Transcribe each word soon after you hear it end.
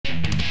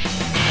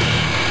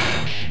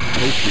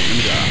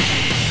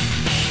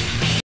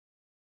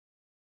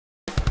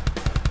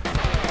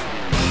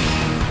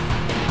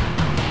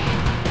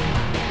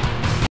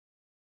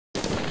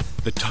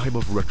The time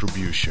of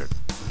retribution.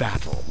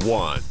 Battle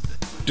 1.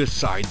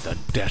 Decide the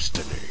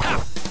destiny.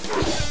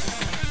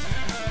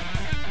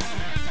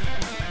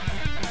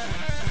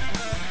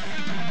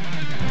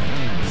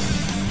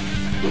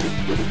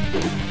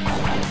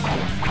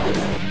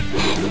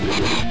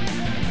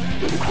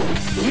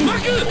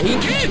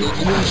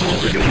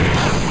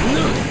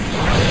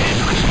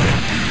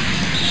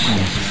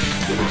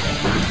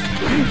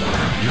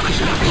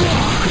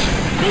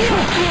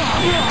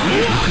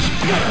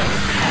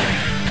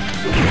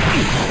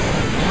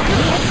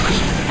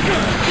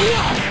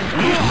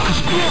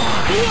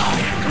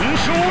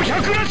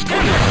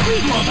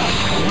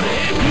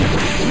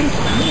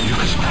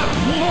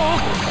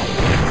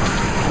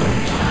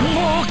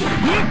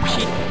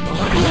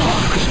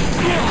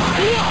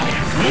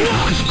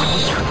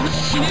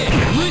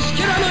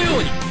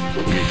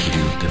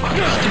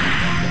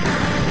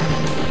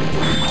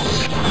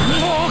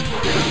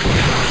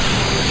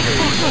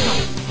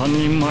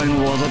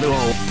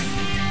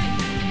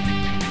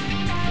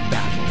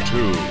 Battle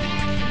 2.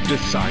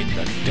 Decide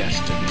the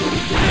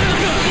destiny.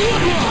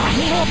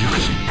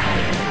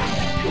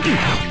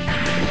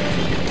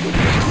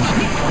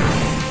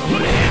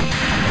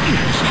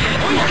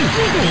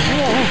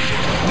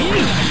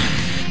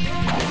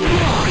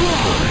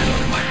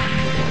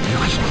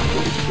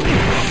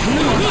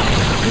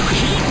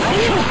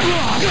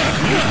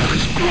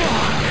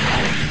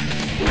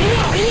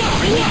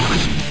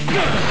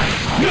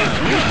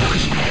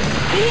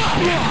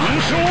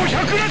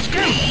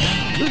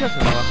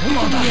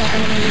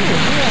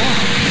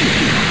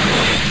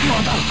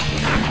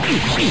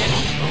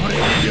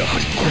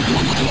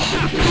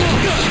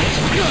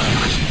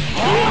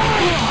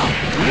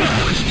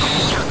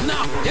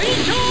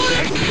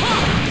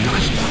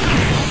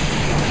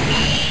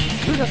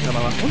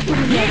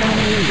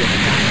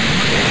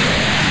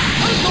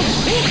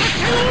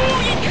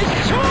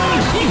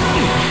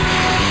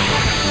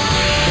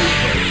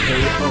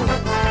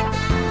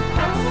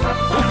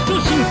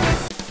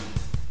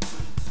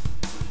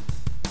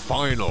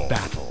 Final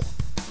battle.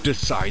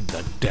 Decide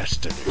the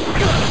destiny.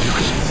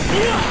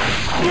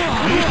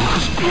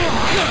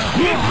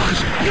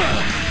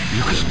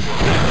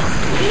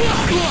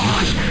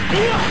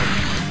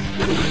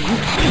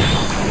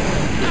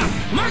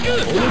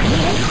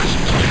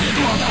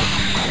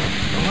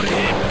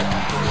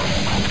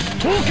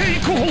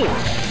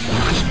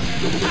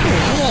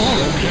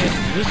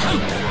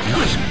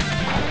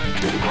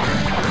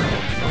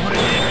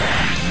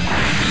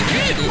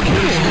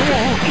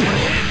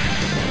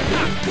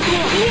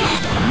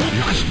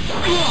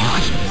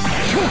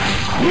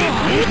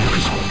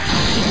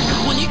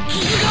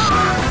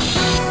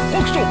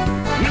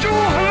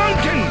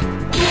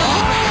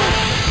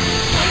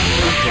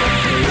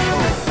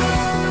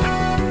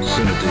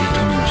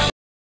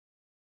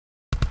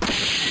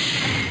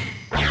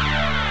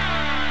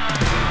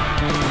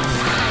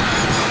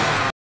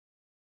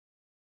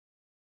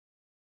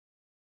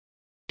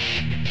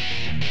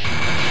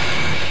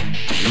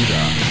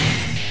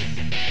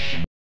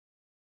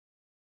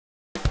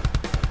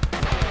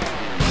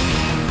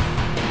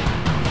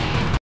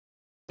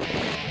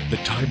 The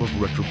time of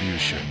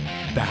retribution.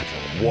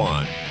 Battle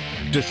 1.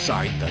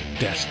 Decide the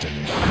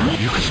destiny.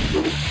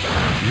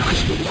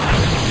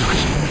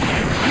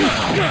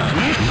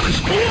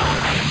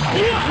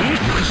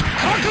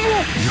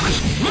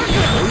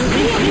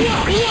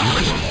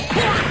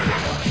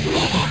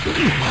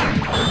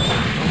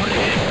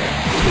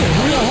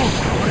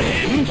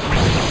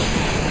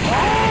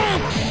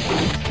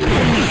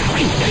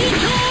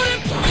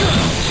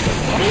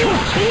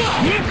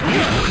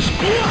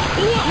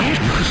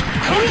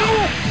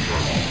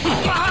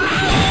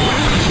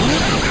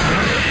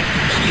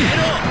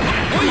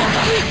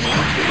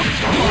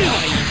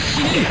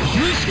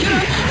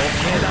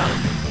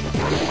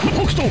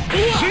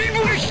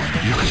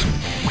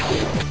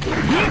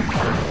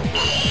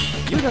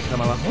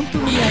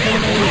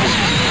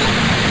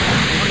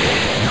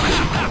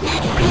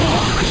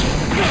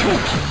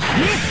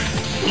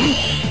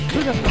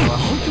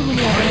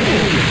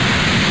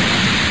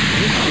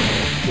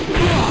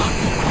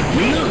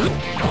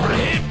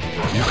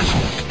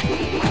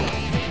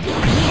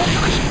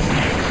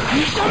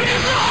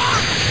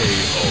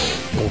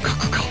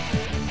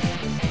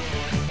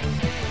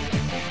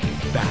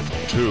 Battle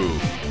 2.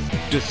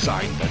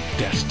 Decide the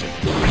destiny.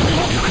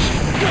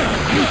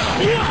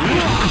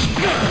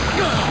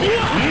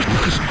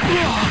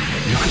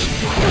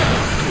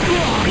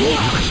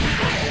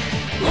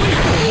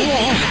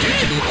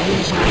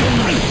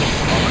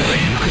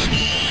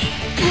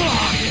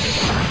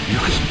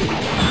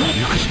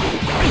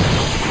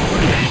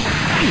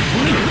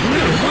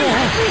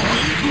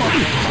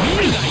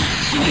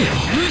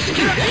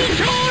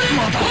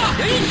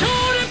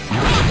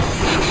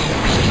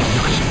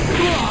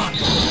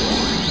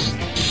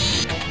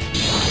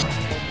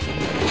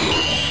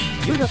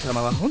ユダ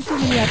様は本当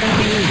に頭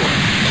のいい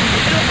よ。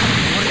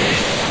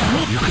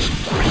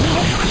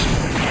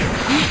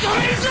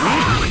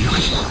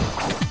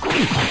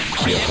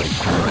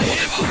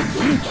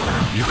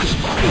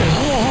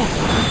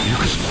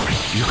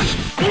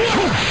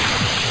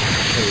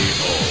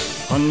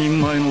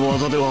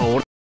技では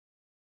俺。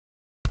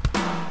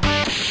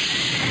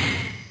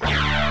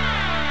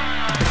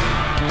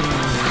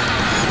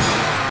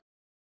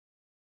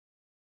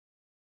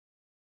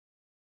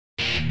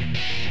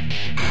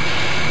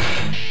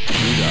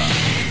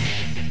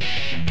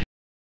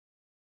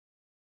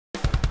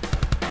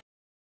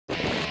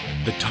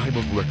The time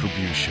of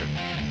retribution.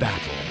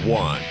 Battle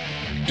 1.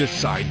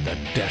 Decide the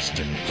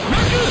destiny.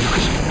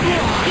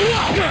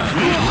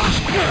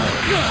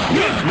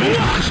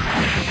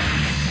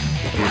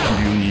 激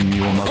流に身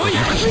を任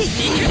せ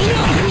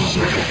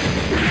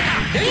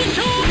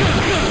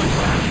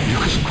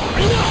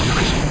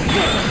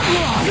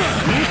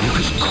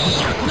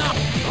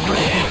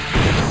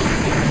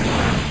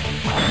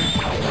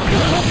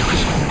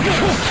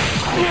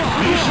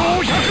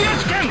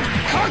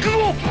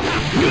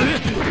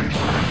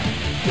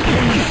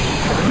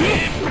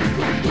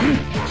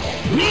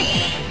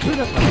プロ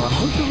様は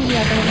本当に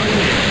頭がいい。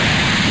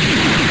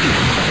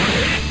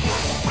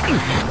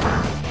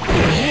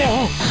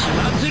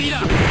祭りだ。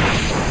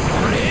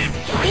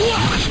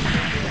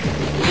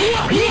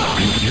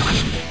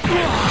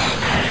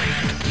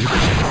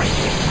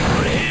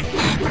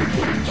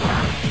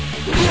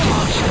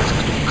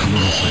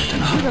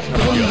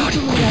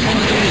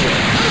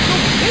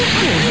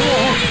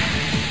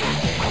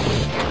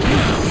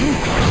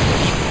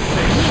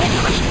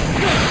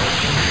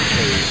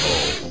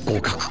合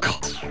格か。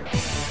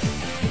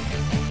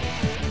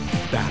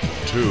Battle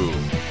 2.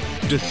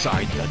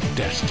 Decide the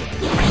destiny.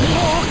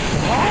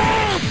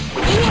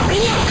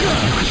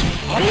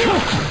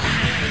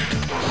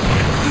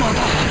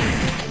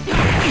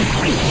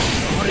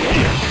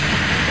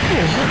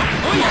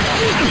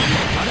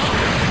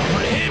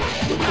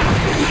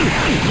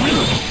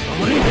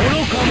 愚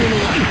か者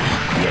が。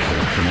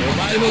お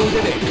前の腕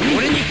で俺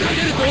に勝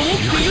てると思っ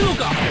ているのか。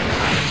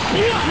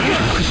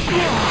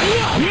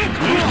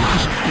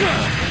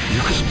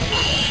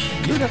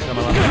ユダ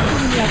様は本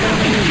当に頭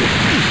がいい。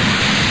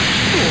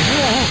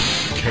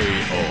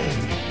KO.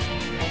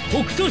 北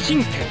斗神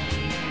拳。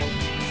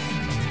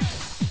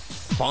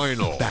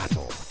 Final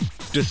battle.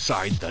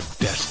 Decide the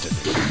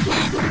destiny.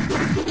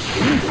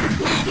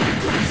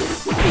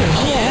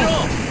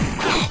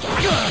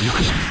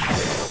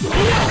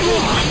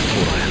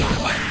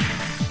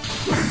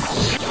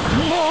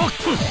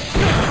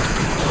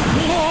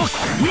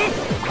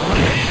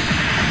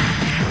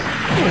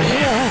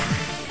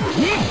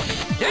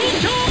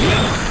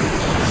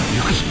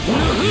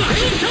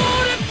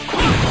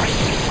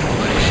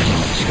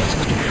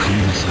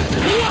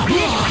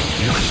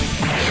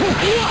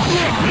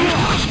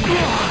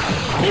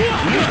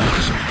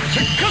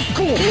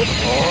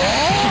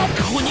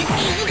 顔に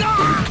傷が。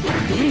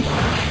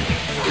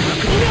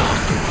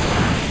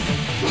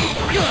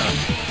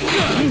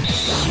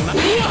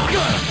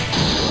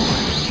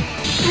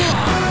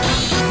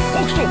北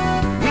斗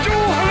無情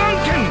破眼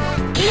剣。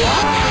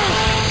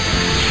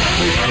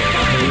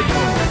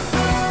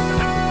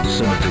せ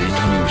めて痛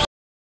みをし。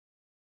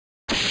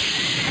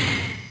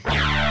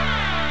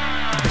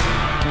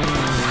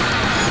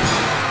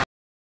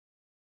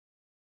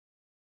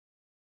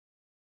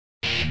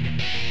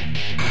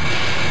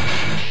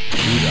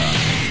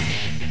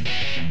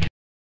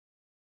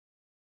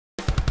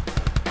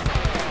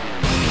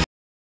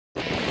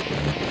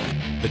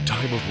The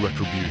time of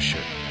retribution.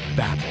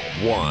 Battle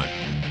 1.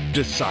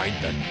 Decide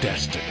the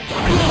destiny.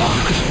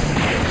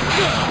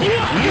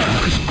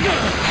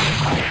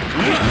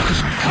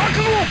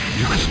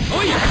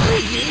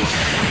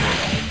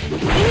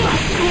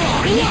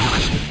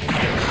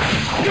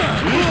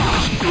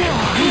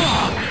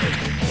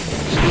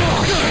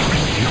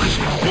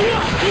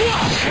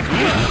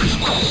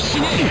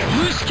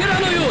 虫けら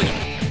のように。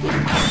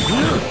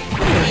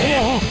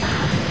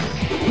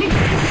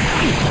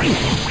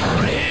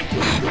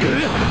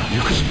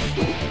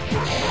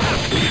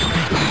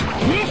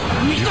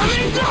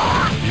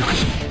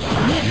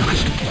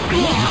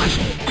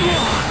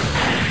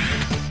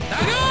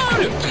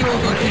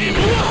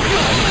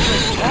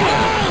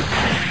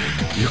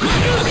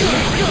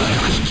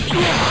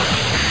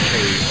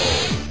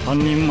半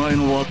人前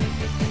のは。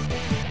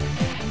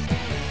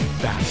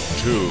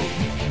 Battle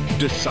 2.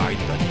 Decide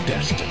the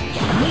destiny.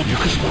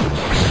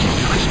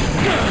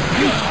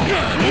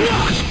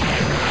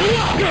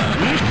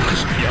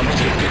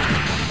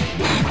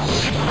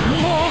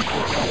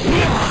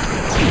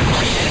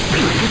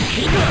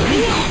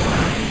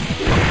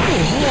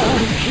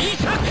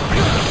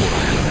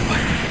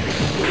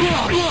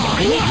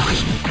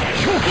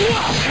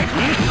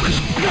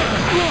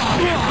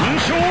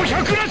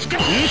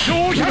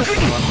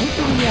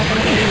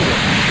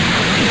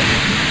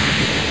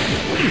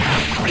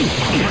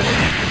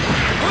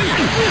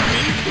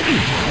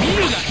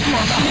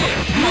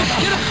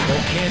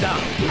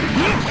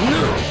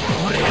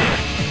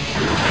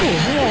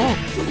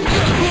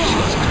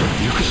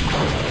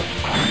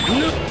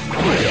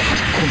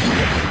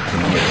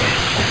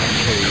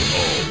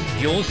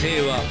 行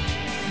政は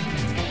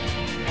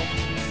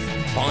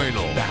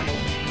Final battle.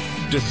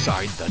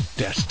 Decide the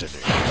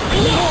destiny.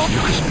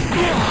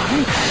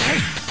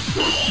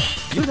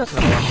 ユダ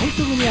様は本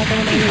当に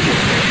頭の良い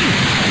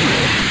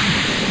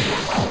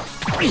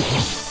で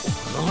す。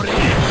これ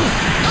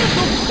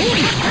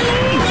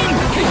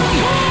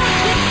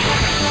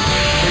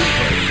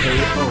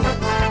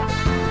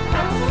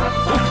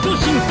北斗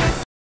神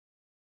拳。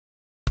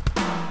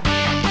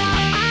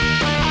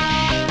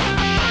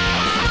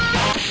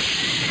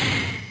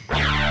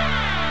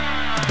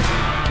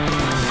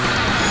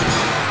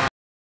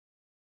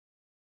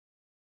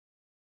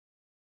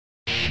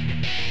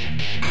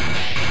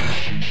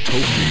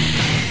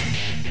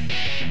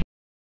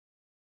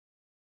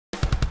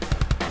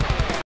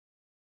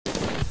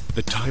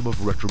The time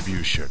of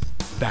retribution.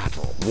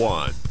 Battle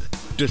 1.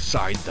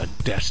 Decide the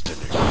destiny.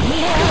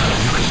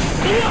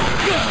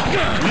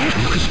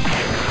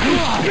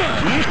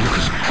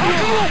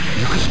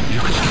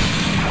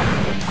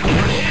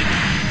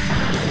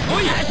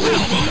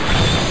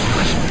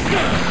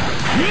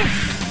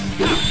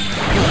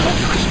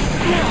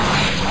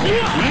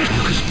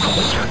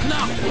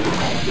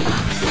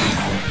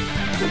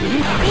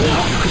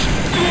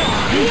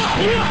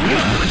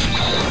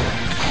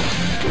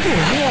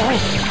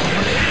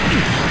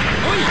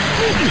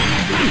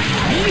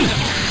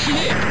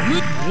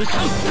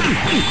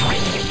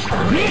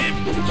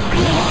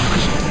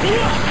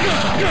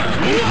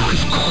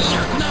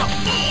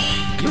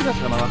ユダ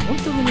様は本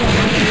当に頭の良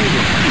い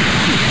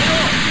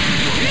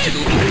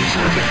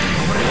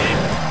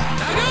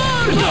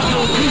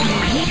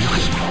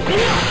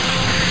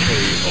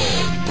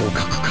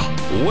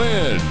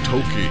Win,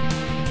 Toki.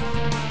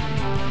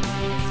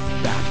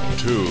 Battle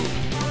 2.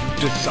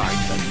 Decide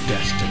the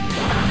destiny.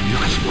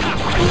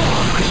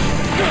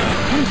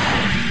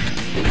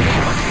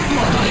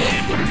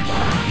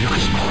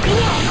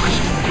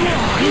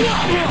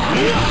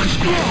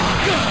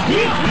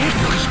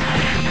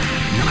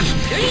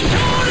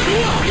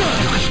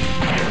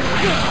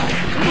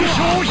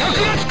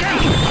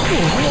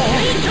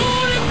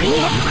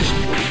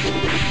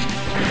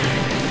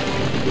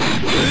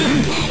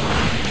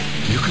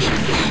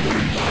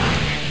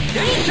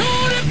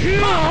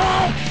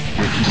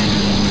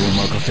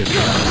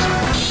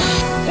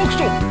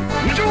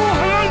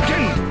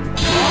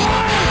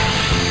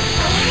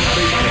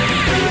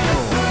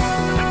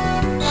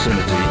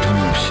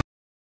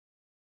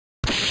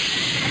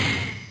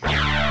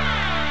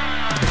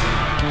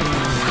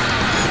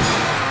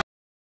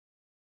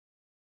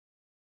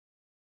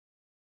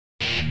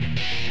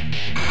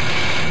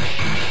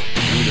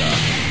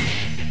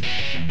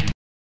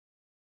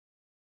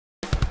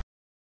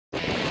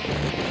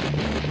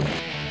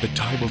 The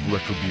time of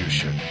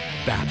retribution.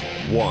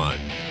 Battle 1.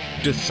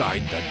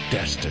 Decide the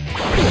destiny.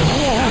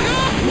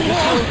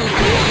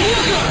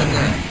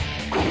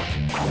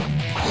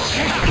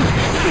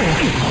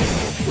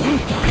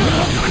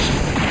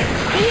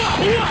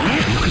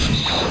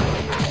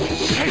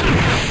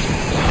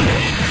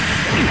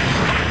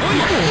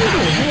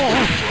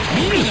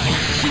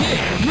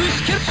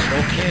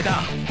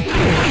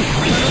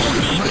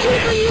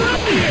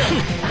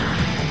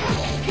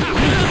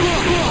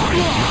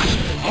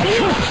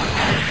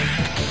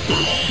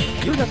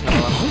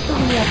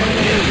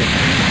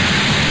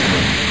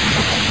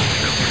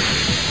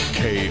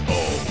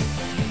 KO.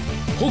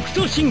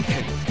 Hokuto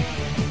Shinken.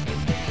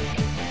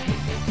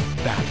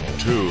 Battle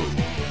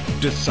 2.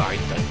 Decide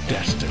the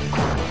destiny.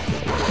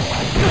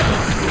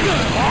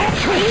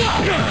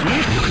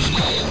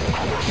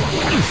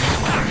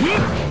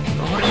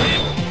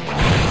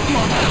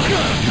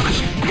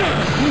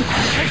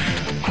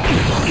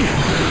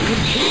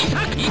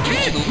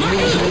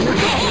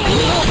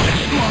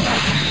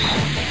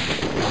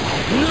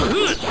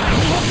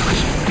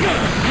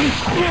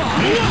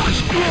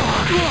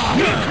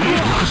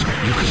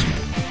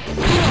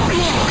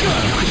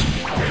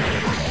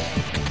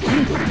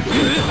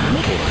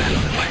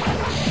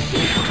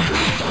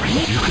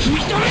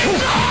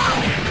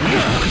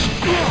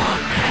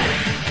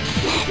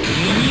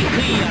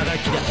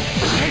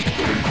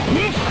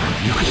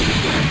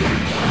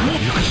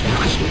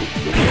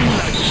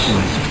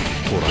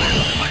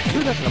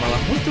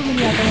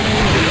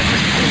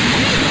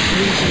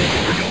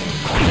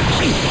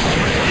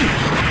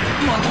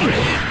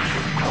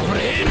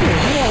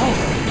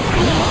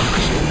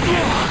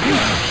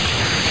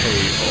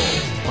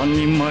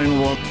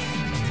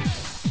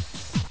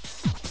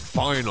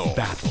 Final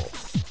battle.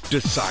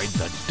 Decide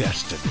the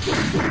destiny.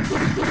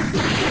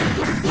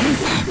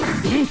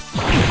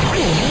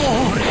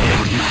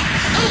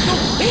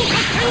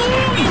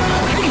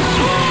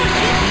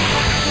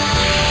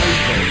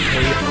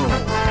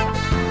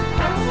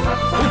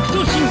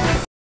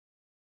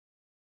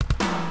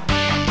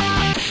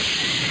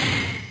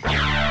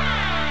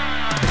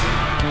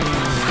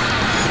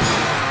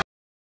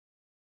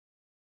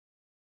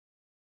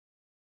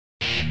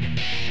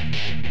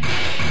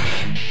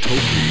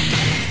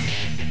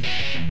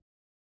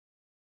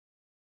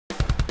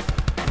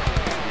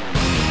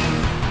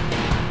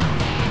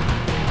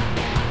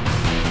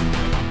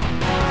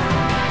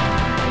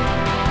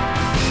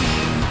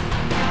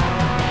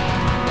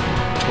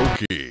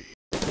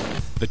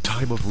 The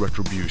time of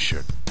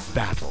retribution.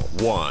 Battle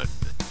 1.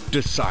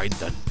 decide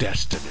the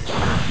destiny.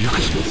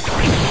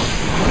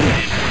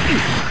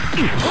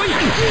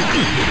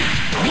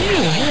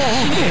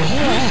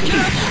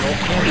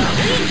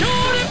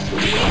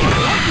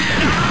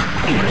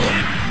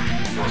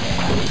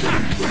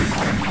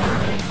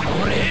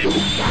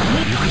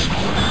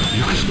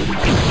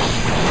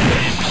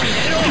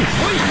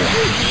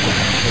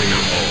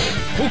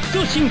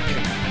 Hokuto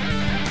Shinken.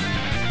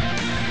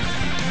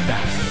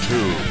 Battle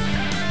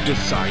 2.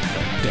 Decide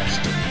the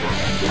destiny.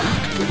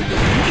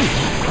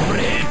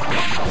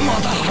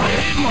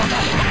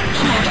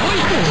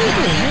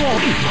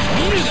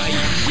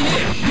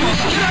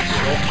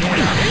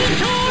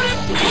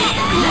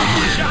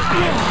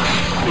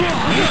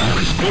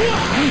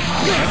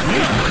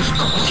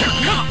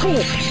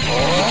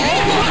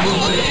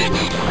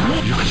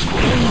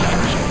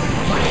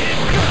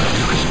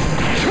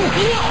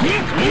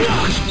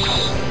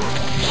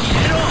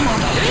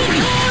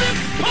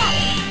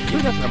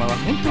ルガ様は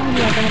本当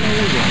に頭の良い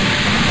よ。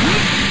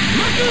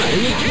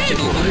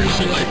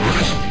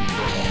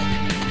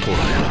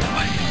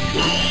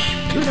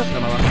ルガ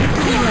様は本当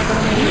に頭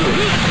の良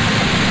いよ。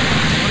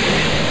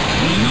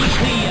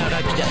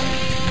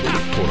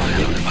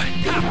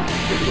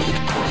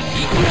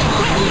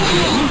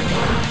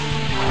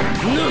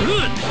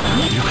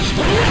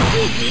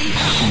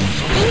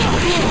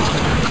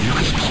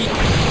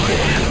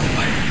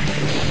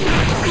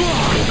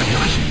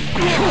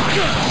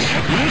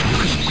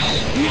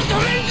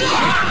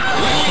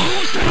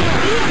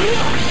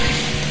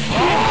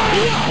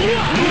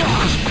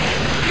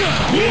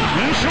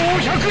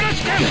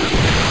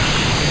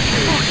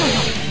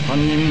半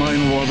人前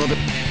の技で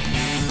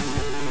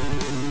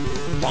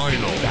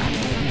Final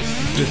battle.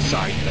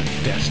 Decide the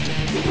destiny.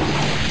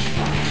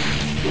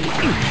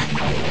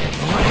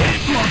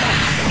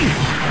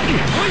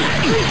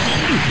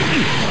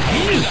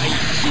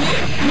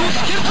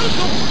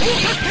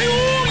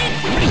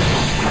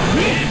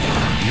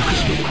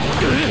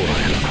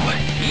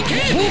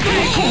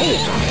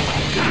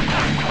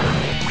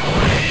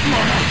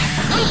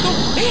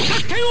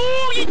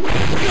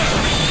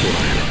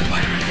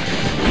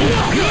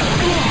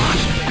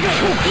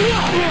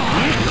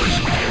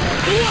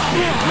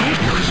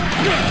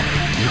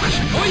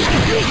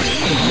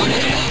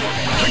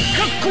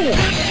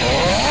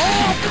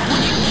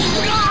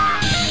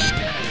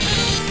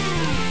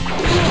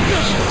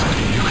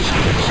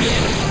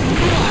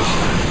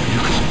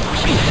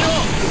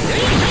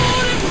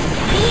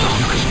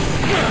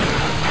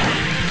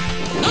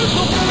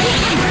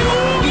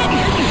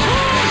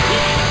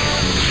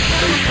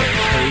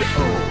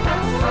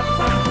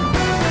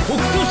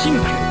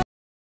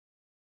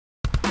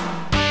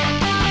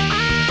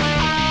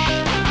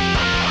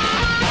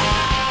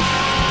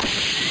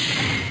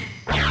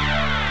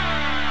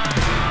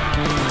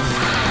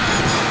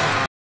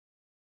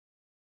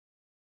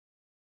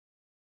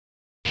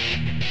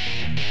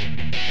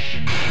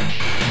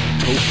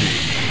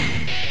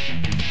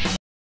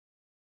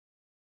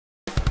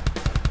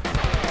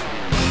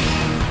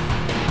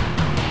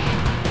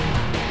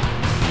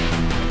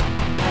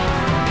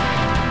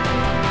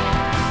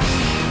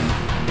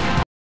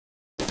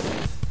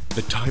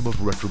 The time of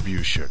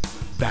retribution.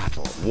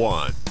 Battle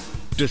 1.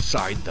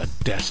 Decide the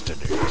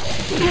destiny.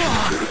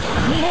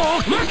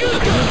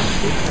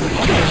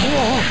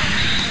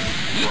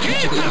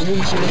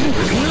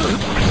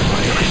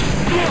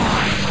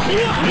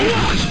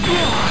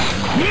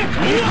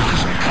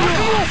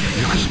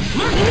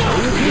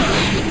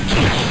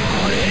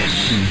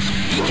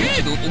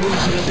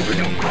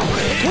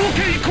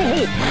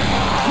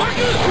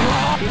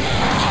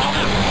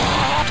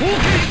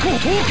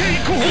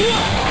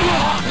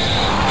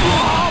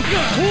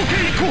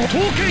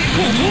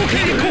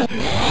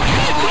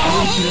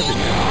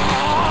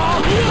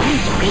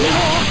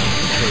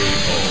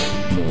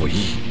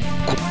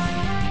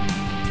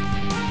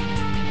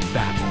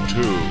 Battle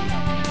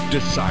 2.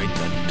 Decide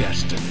the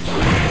destiny.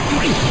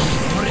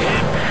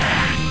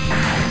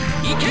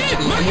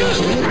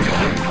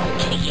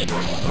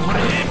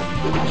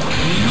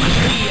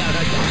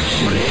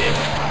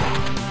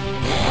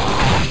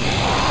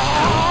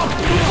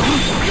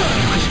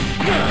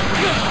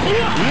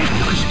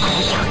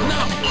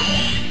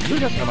ル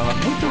ガ様は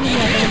本当に頭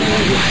の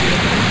良いよ。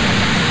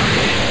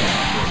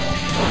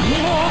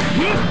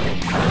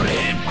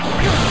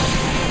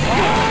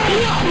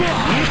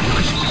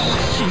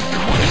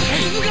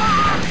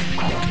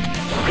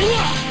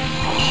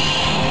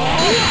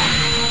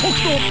北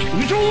斗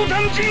宇宙断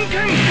人剣。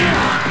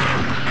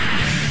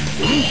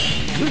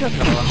ルガ様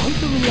は本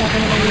当に頭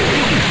の良い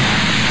よ。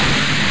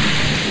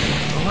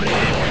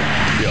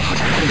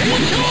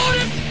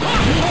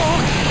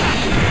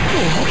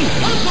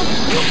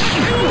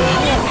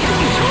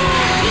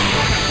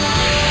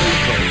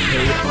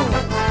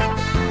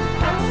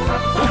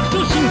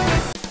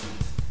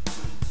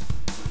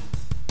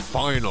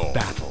Final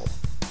battle.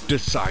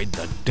 Decide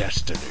the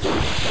destiny.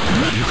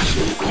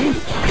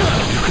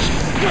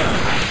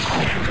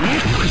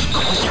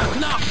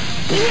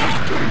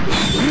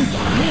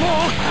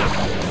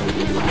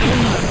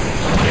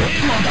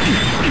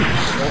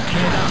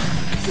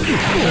 北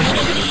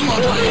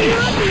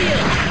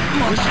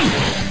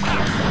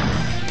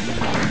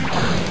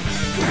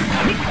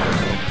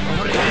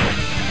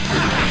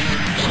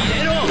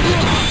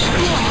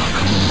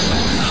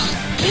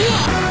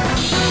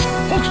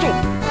斗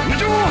無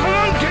情破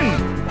眼剣。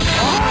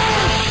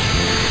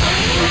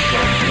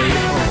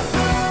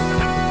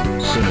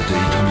せめて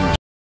痛みを。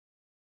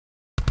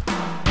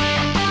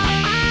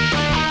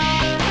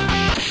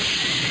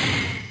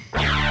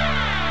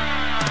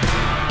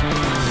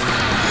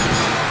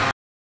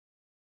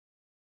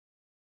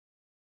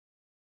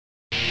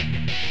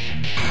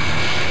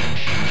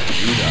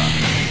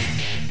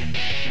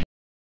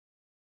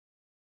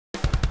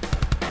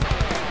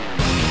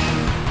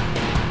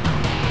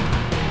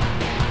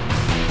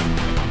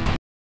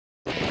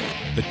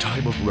The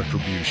time of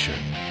retribution.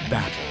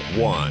 Battle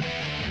 1.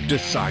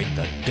 Decide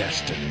the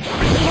destiny.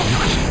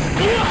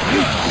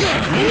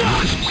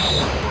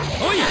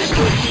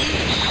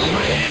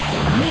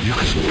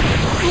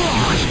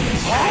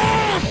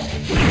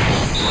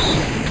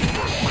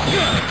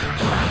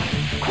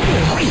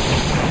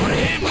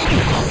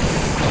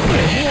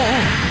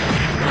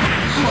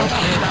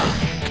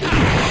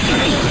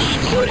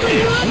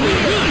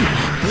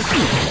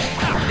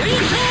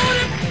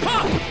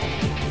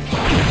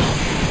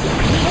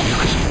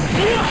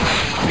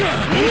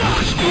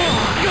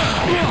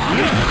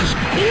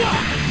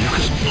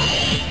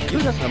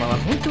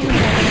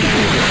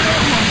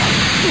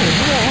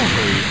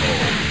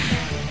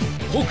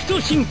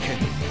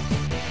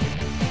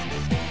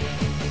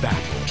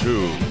 Battle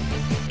 2.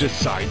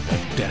 Decide the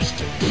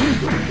destiny.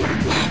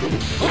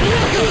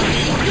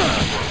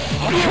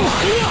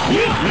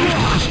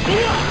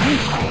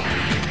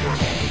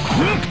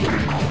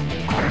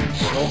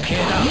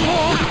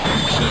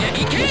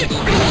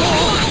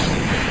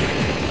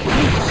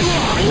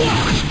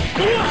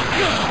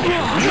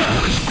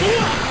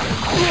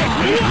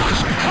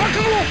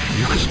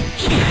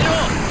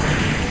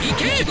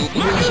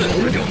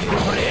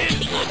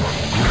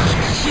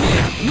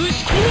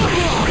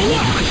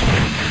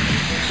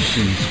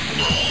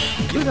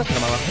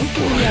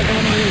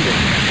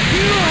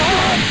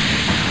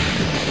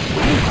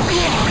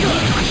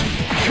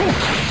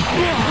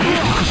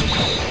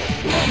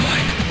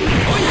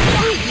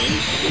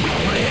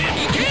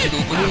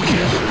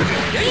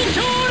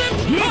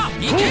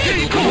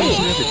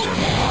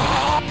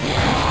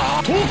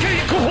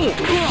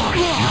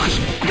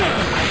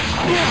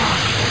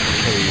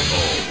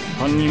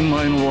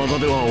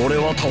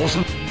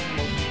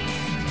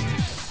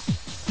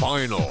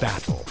 Final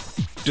battle.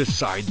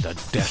 Decide the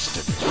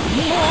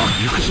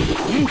destiny.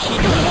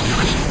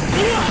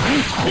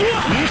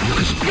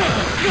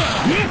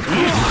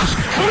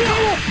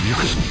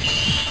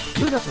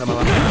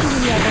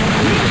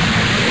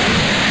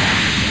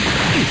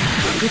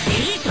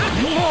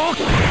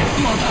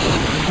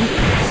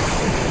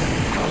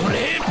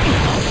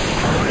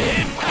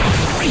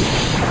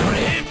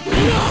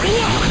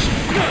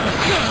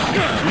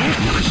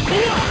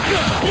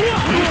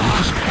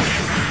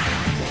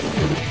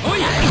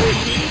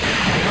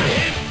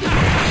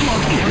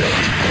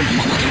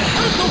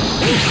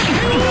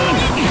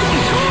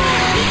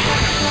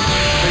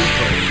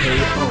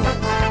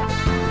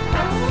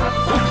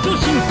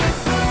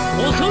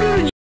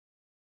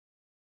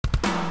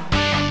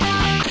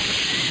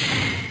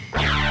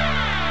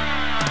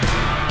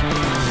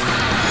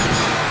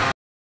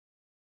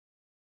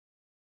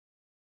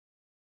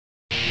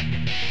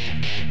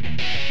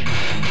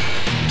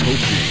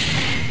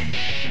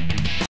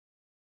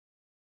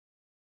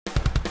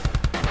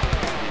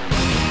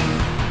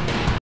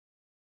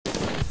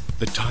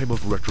 The time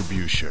of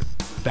retribution.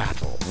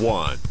 Battle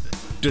 1.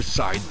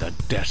 Decide the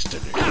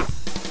destiny.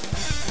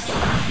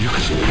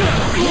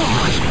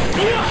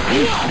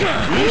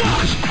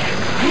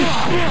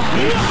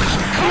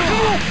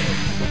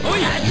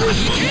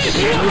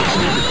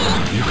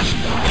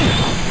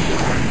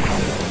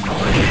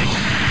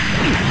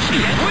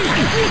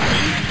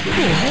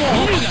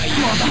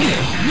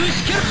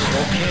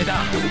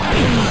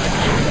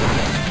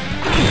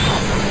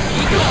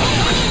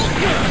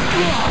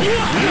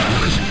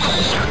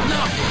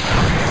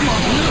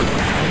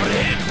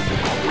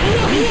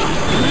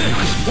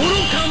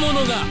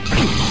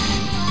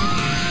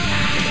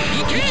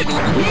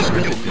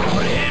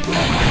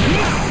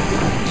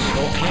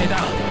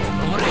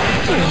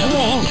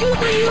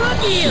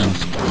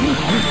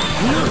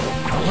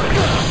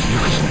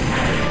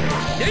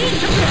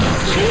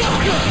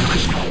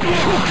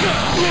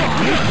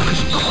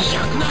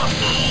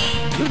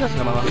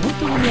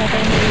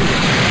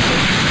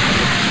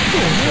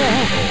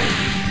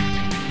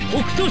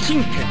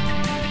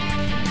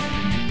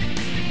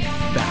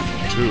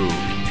 Battle 2.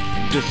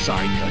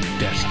 Decide the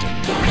destiny.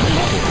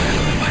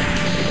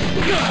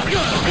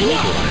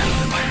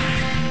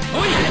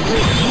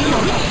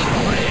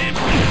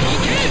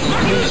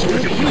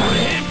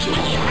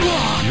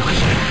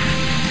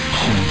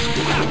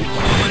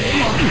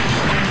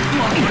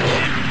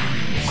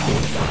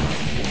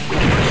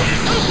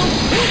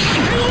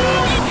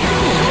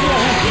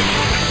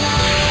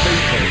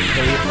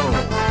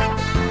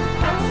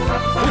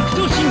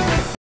 Hokuto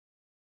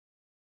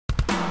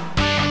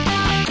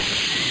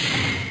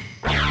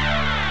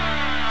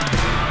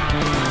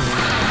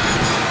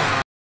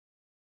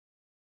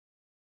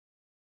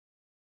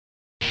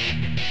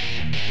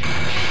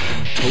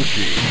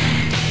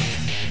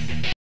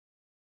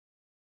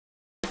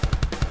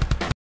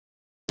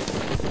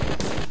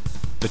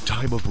The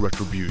time of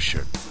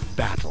retribution.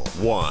 Battle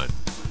 1.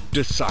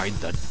 Decide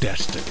the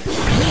destiny.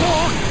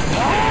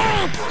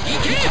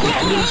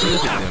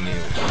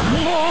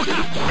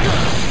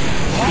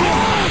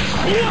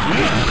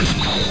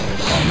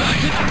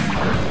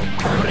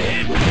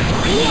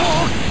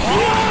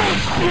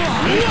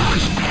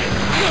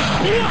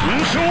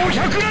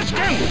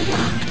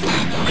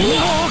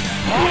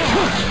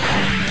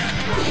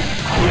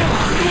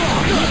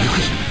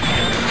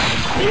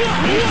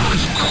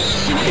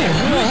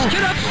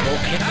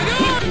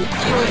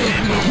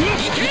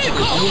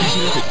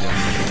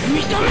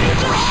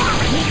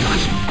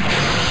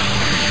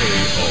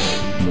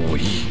もう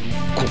いい。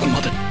ここ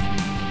まで。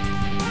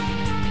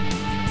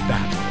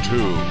 Battle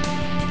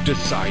 2.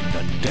 Decide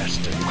the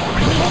destiny.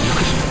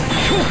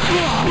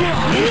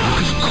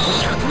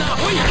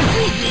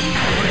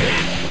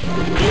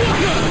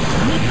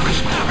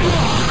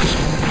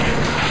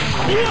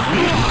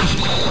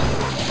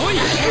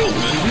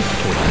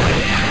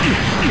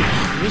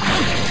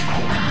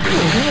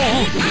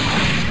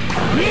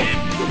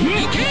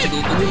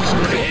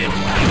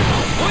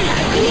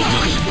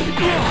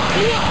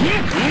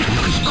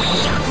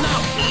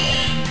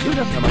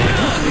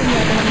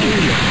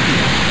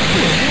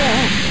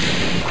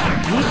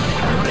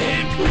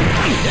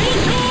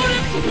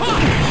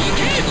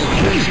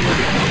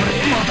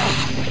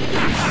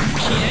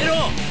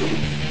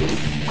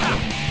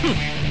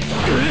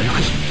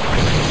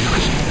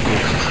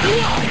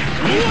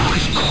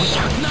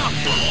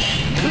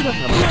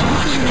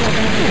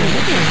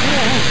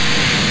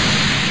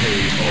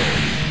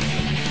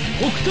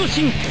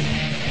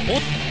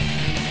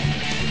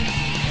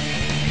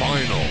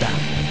 Final battle.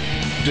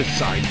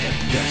 Decide the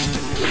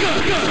destiny.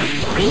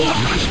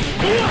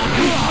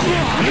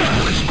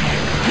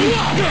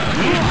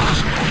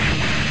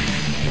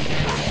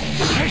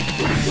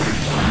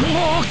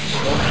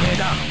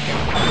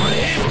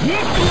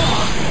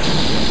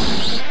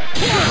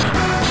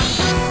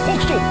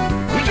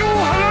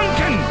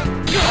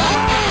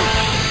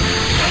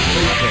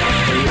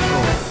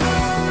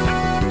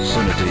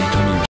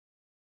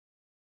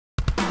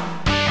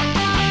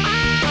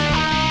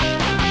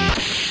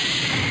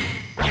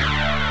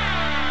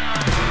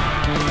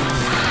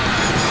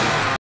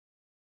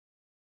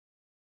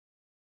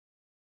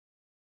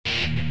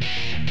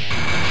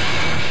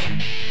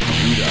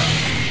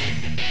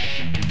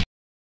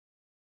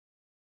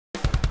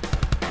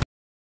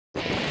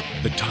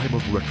 The time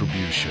of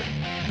retribution.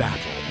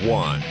 Battle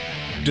 1.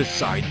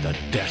 Decide the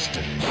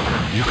destiny.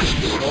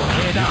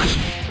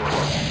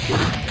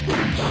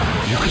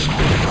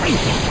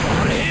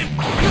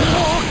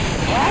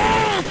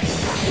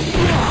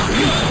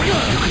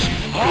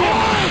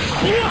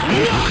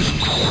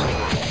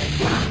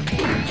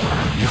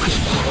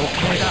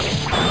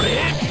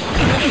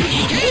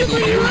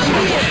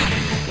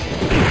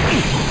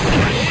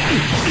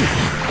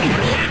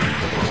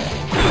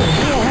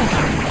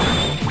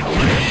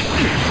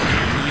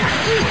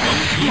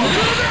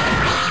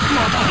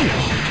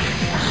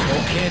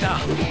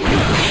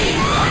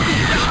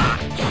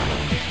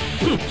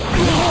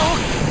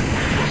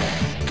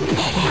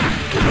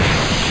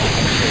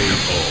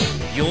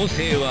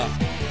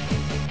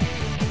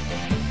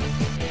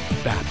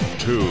 Battle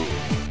 2.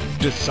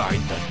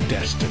 Decide the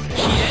destiny.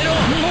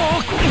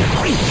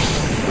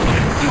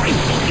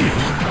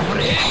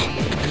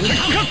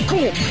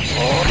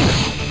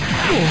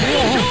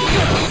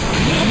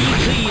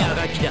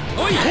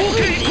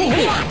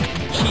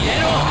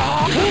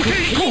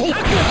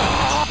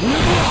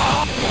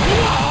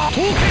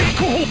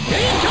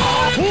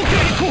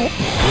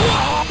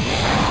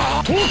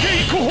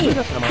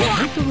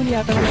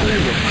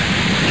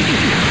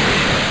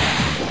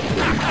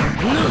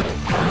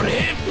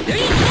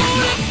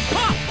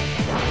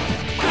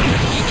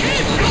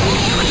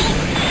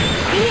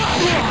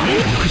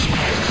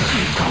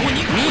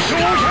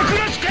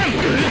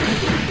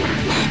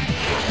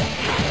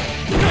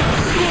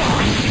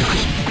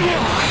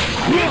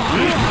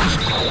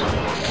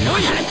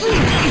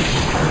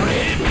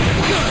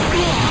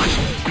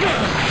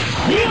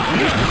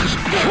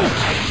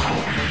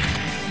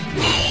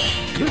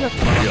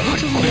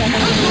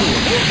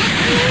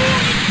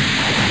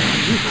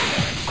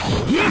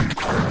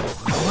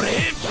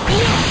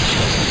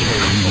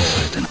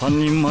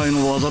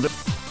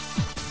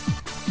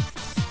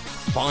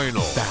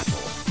 Final battle.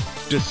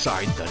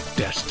 Decide the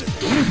destiny.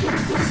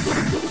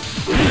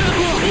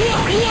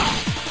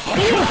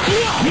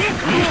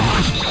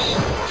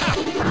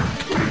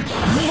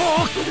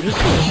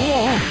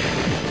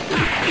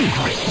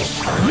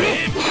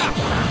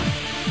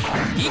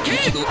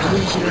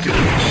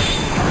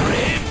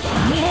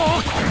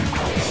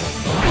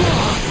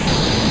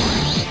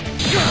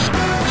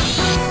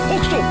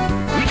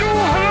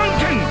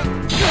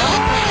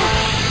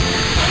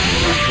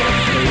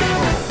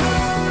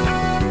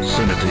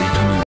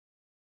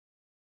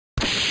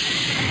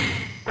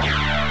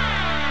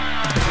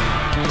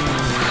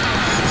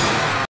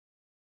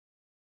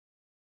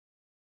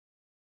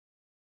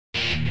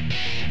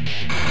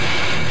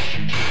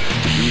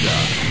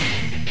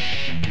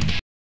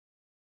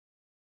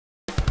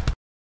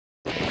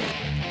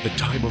 The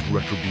time of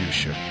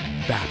retribution.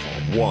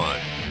 Battle 1.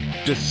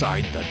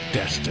 Decide the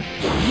destiny.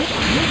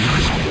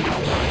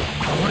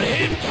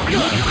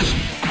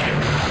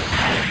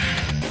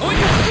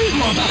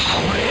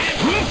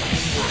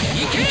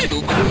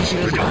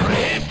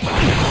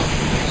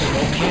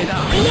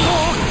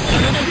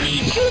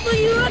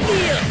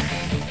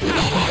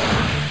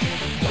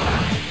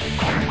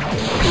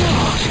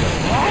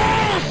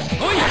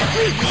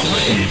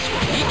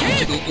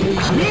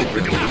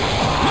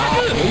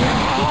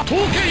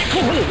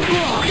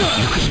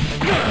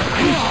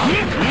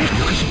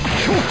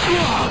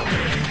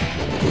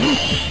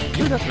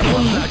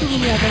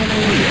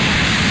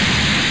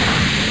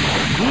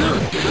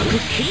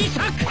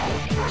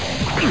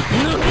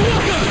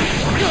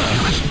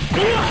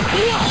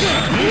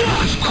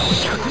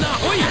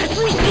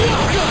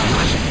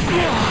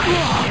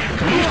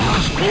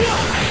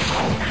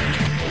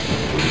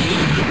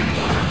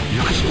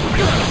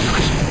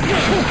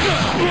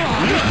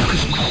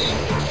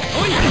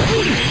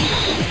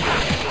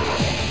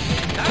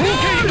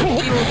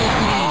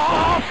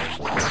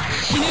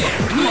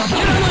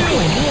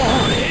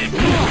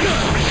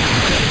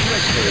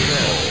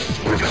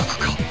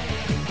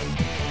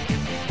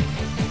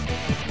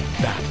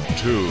 Battle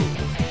 2.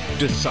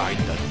 Decide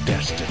the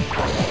destiny.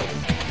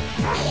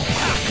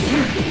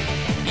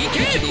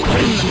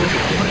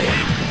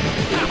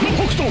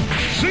 Hokuto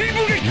水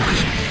分撃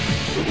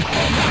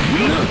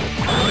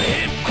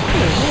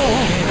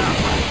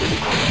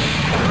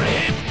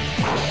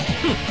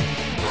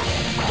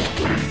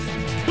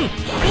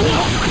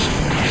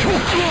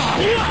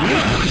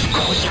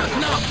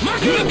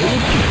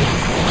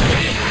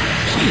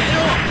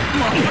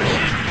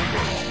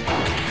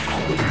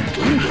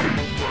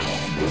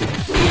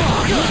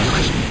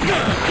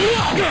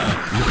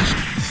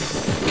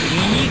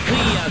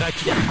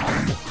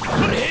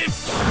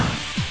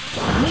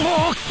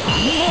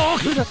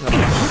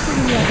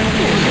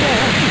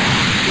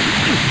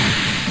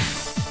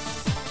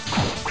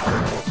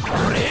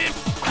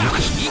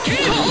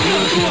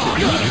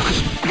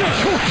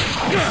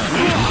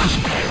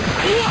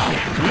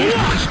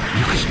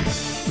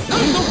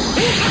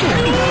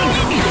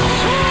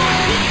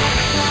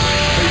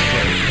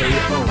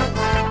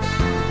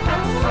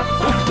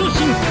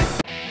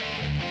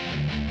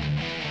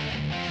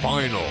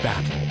Final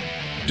battle.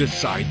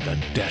 Decide the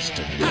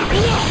destiny.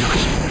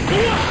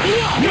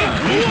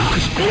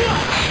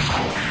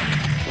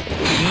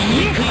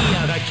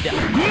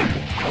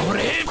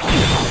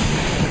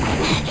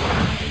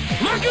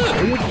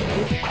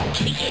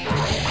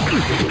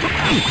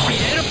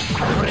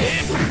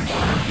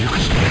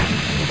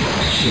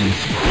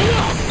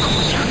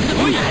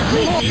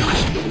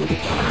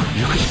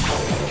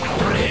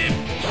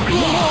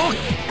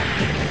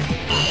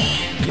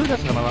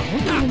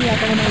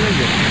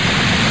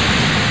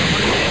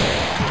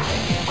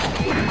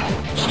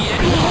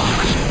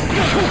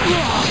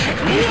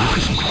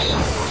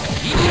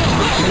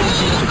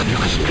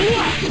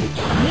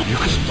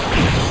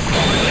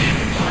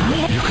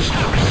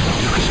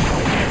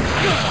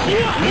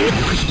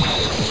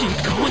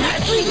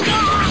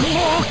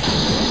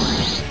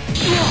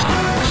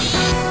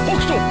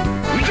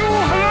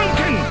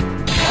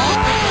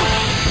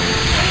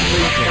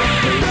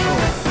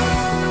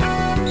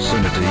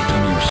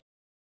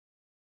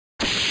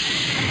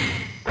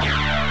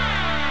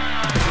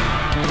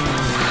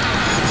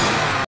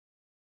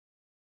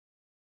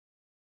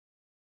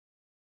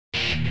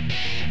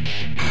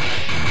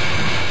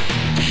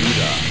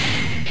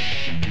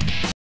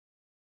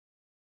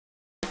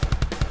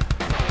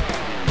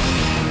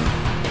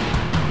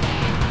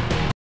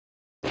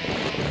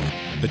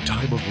 The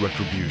time of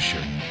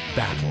retribution.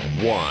 Battle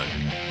 1.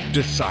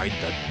 Decide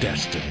the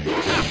destiny.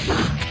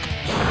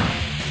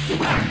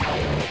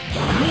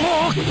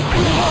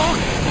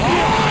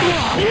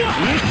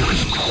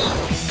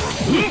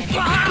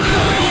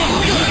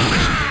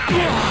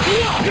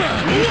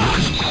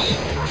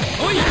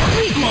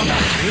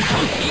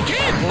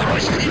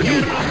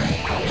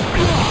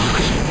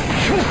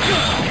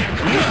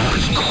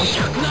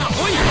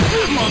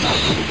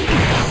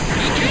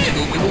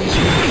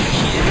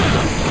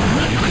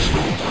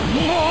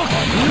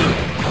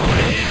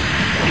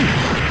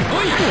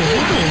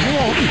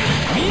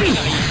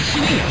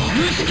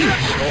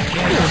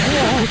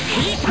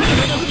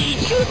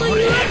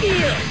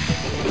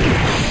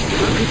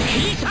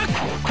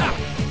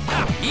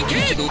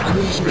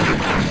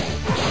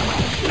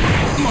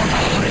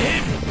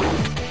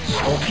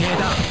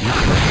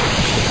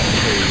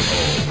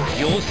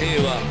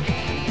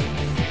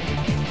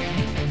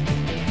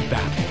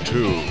 Battle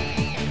 2.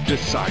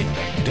 Decide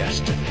the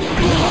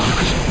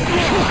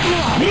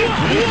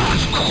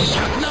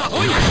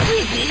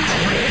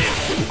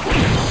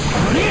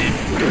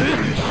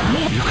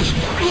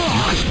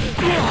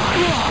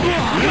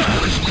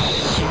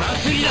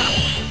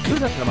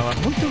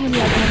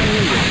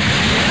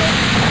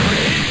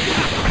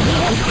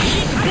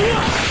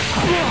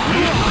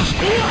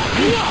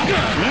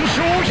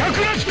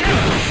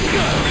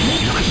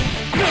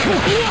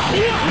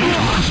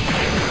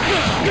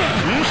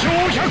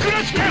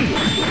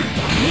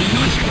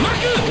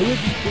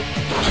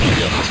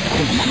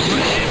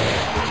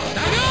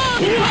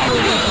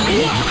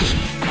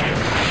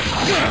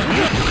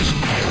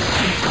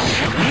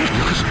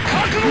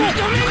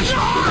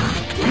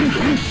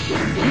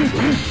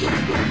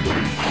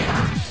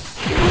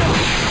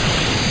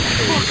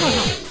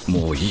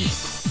もういい。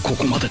こ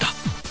こまでだ。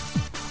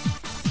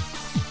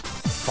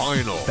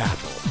 Final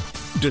battle.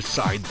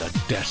 Decide the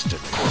destiny.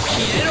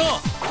 消えろ。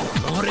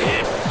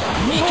俺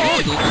行け。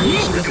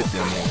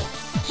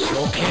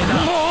処刑だ。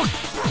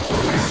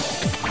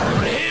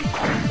俺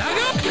だが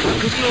確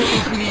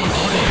実に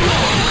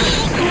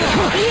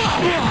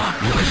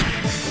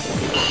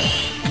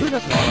ブラ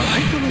スは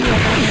本当に当た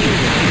らないよう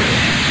で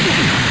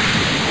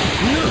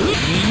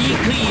す。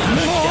醜い話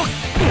だ。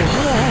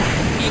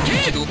行け。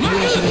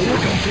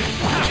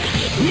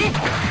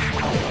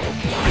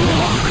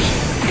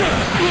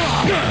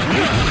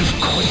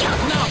こしゃく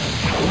な。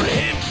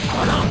俺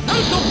なんと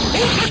大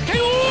助け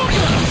を。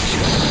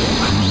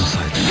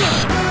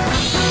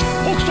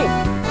北斗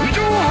宇宙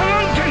波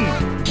乱剣。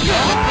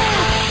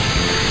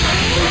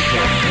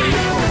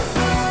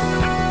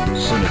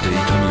せめて痛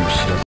みを知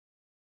らず。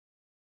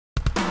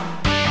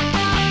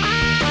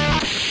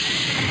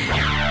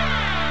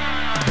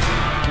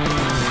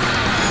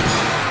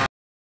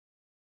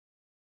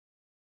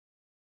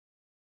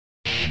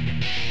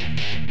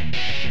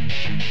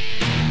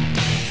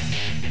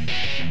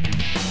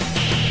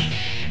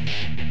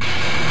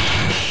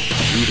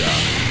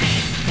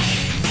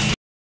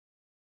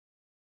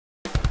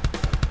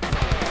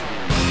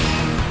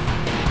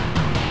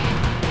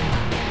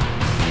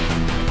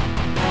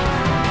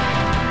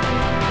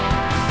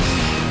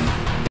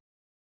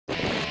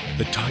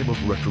 The time of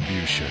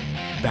retribution.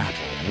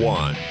 Battle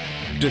 1.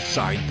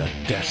 Decide the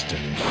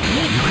destiny.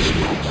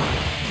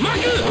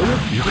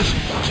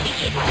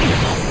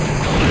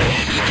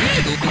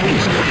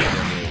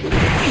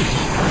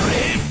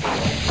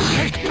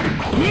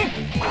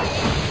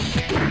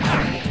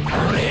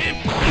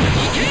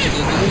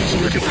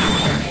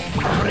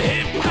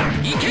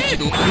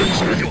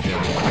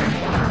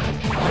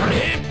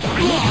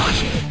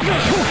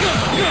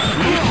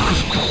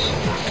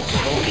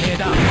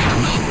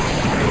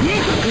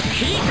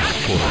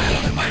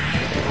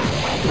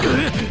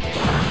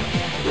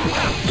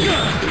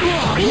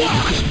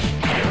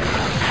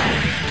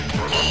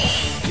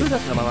ブラ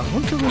様は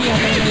本当に当たら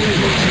ないよう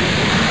で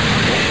す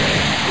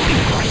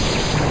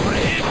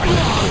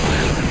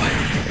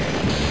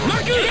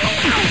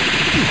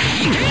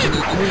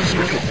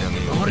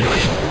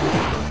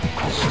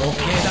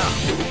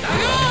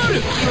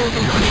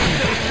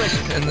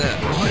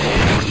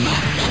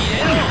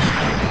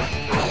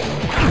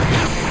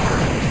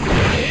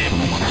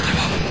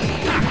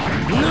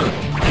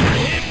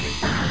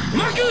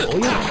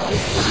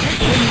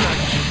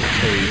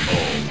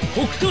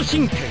北斗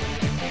神拳。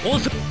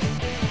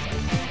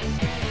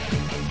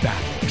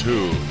 Battle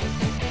 2.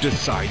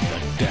 Decide the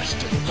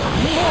destiny.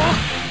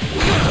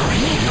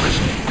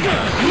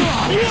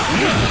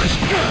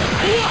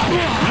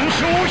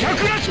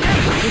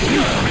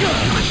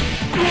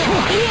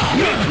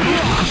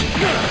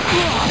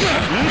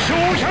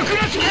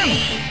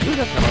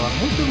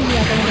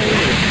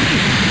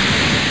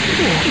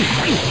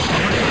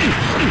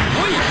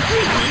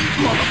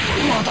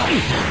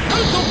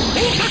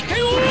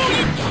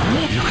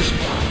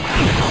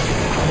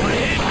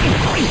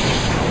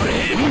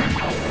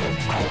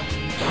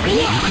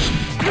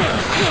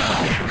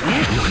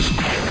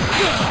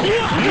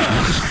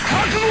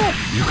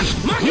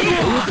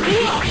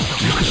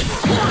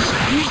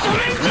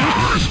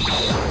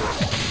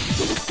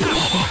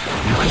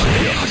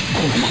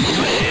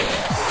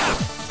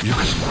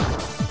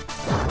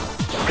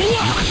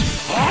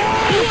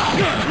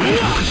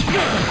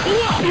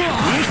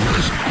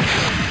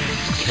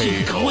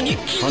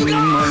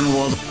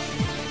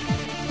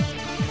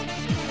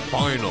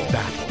 Final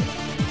battle.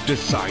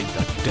 Decide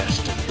the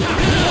destiny.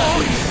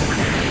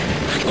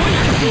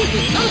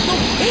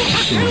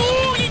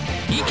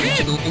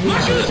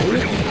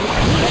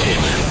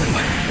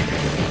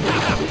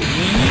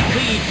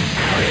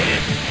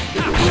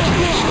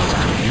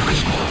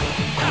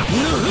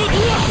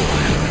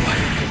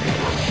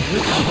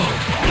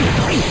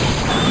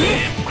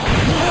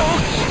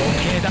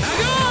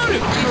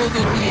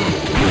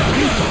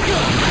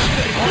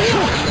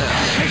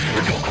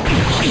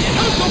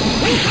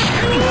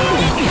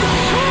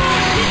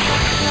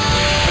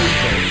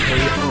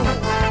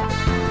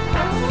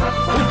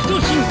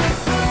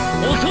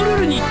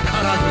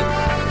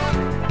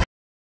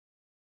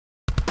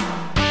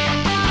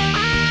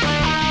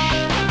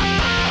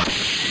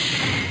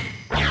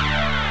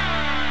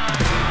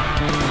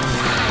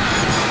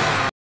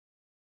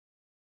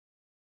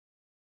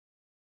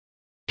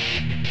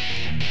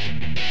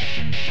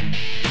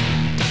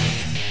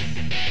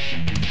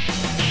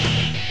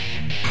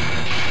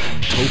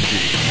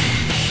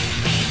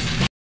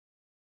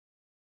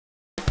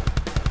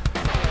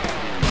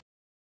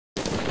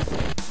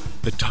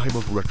 The time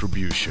of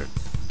retribution.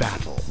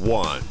 Battle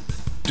 1.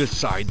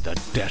 Decide the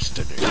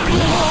destiny.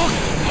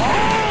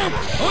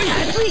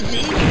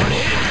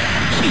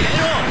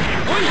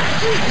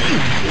 見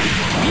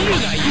る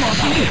がいい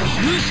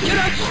虫け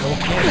ら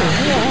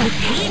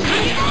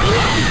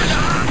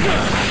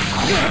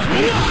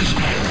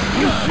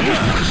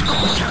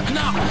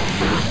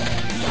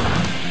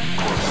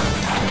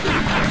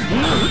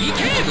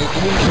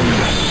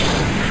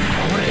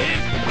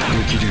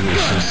激流を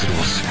制するわ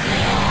せ。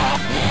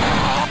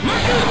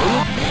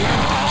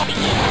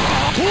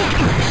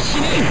死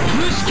ね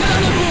虫けら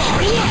の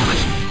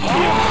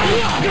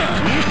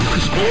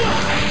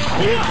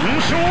優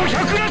勝100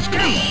列拳。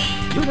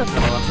ヨダ様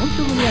は本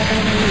当に当たら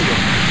ないようで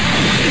す。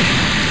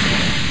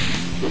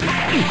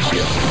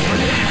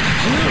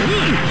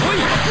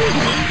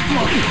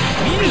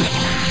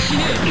死ね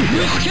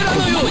虫けらの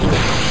ように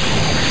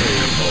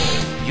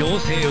妖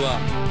精は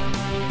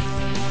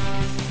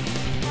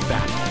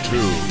Battle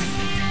 2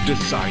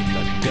 Decide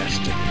the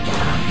Destiny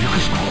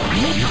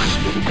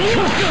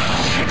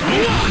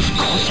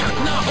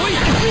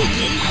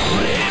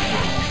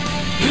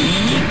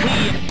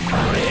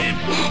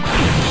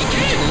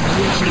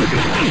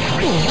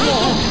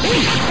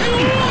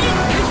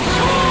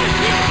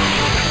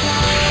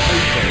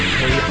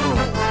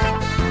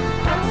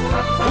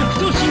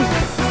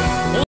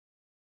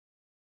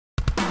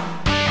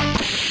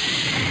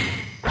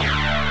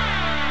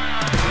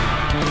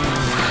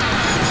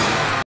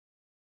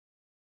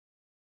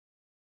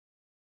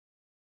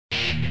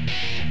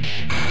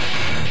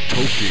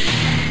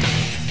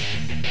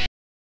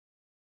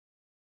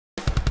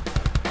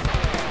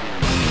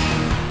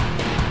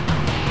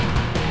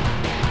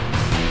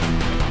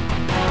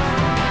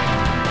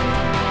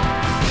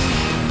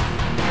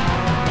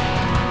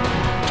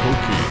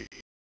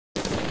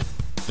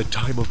The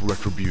time of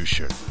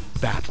retribution.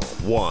 Battle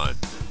 1.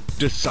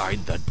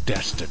 Decide the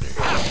destiny.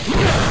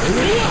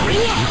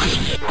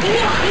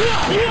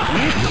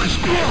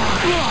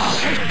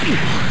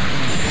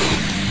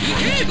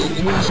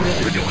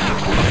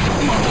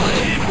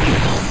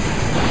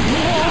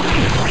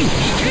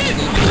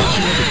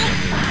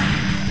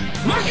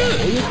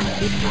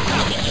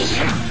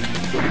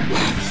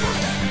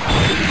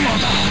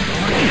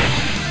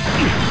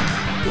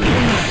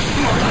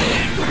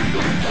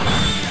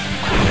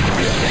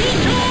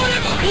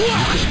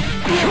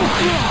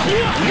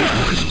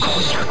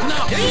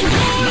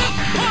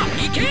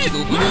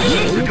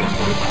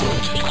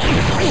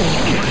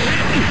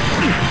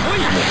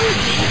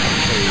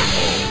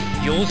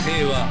妖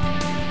精は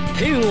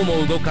天を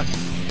も動かす。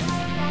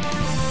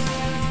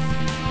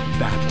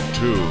 Battle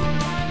 2.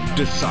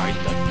 Decide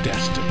the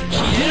destiny. 優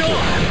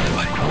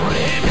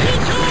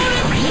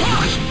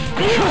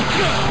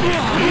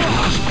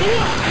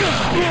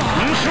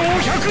勝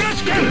100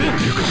列拳。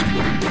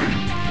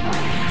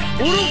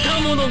愚か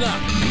者が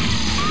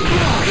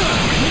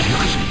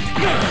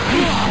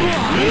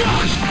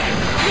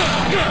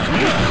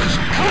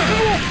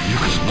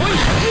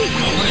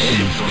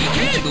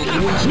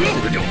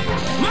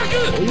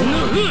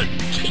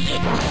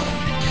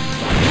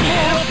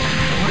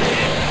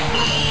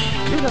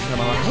ヨダ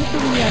様は本当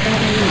に当たらな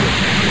いようで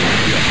す。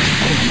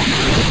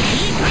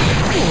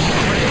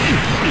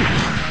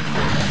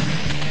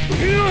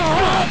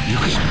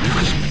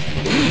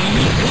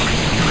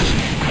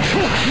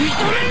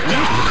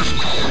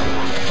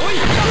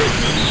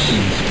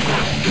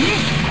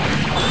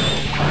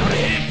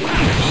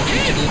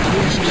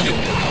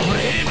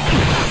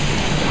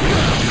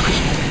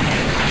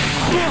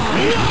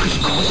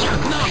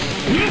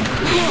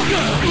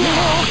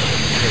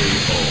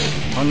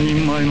半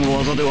人前の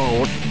技では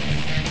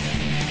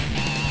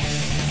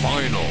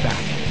Final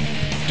battle.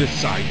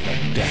 Decide the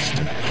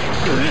destiny.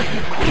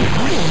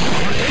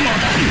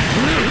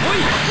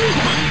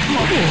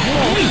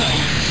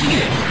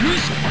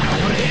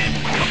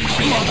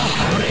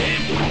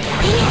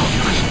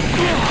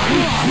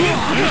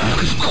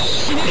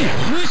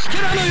 虫け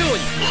らのように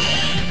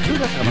ヨ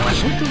ダ様は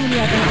本当に当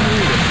たらないよ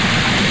うです。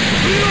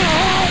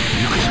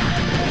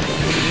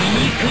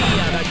醜い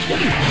あだきだ。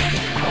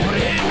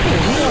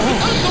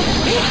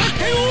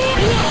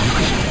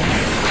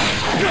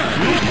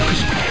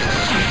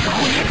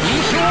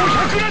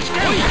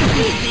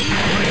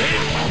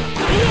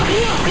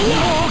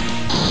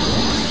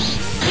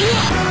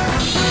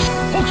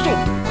北斗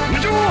無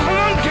情破眼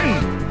剣。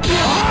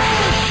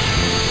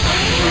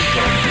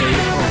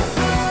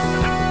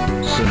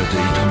せめて痛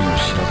みを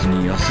知らずに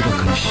安らか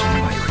に死ぬが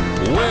よい。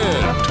 Win,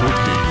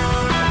 Toki.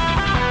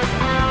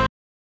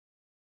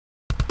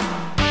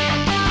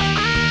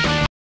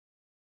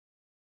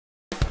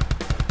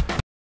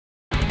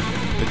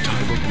 The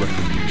time of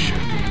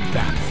retribution.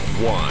 Battle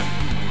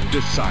 1.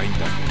 Decide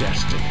the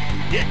destiny.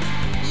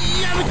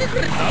 やめてく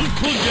れ。なん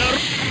とやる。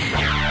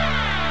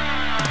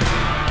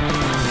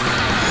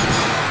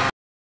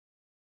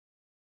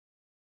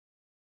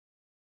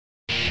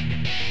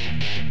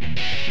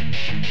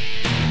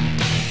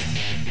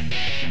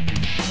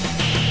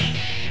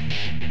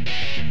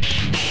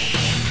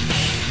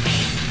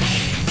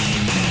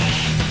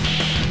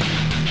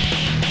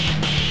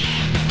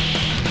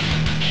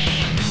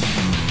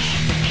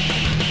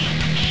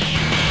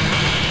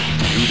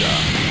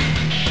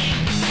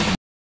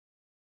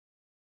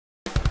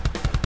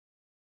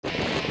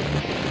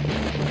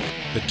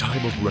The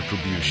time of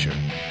retribution.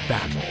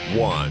 Battle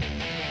 1.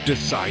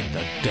 Decide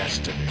the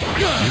destiny.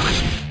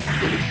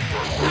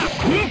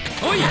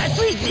 おい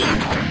熱いぜ。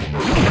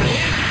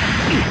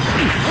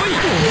おい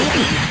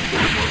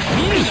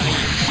見るがいい。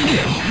死ね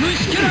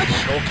虫キャラ処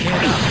刑だ。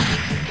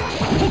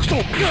北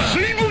斗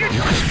水分撃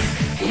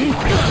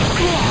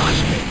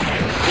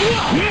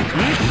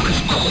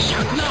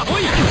お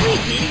い熱い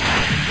ぜ。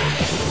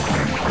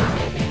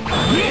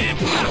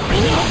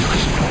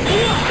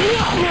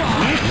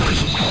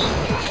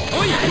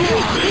おい熱い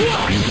ぜ。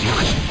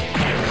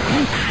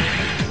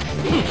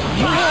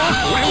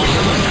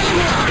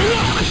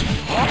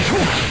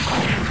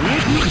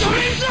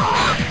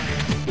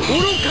愚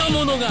か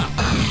者が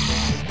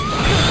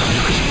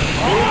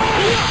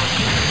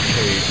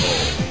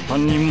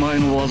半人前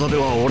の技で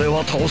は俺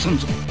は倒せん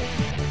ぞ。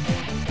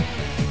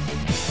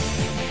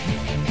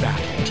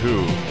 Battle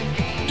 2.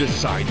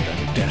 Decide the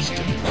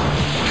destiny.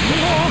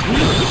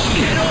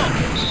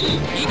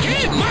 い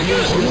けマグ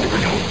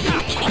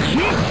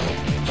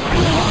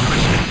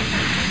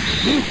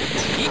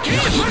いけ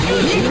マグ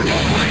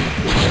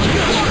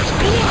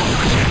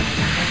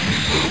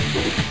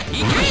い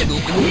けどこ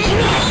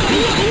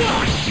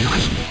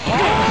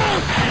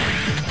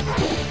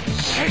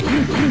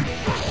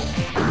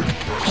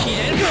消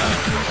える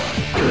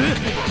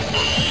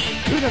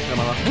クーラ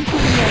様は本当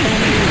に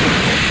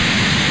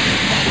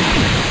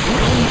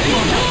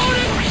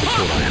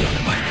頭のい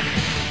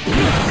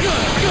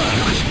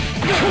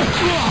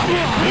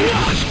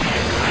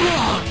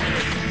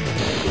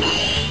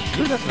ク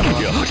ーラ様は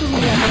本当に頭の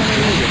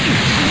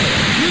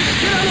い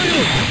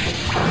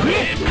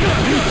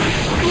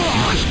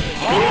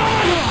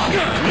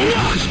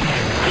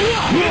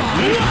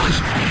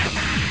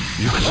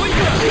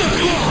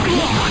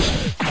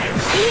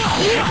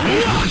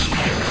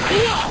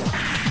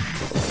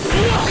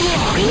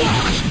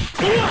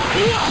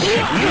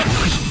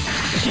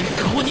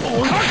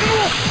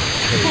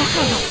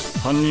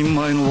半人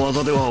前の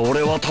技では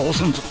俺は倒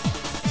せんぞ。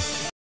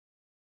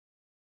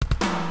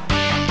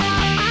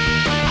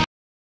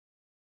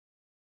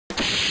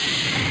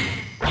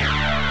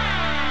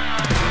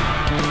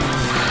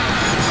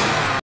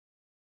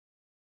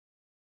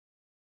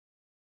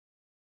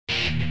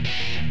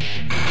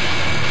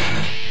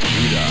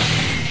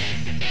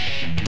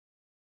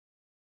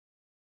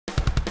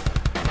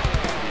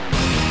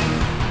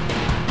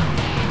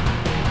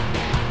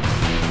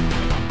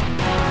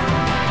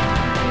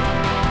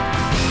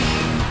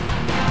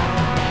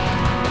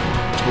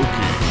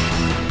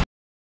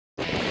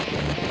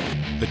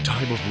The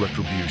time of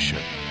retribution.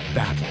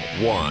 Battle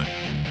 1.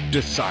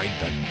 Decide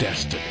the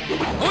destiny.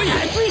 おい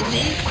熱いぜ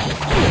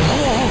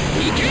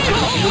いけ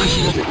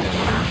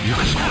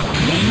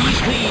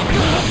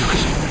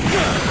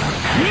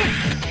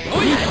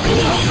おい熱い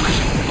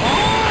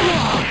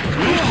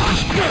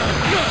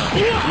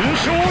優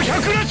勝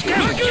百列拳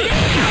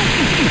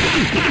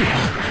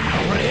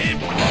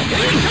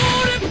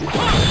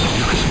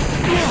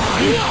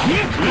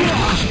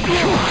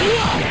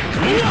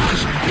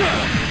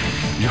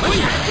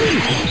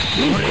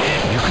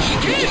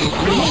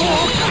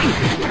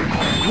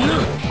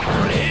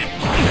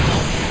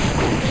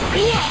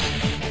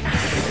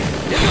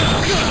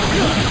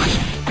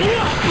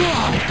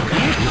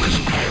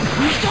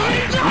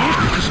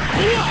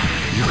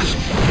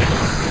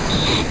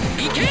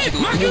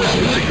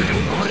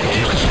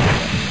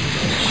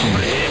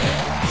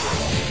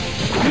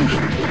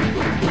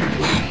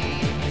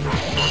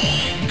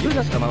クー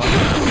ラ様は本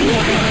当に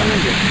頭のい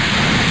いです。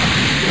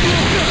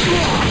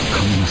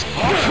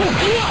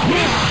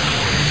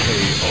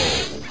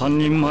半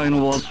人前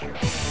の技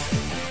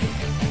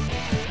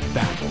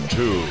Battle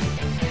 2.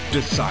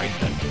 Decide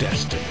the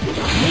destiny.